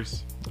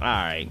Fingers. All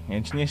right.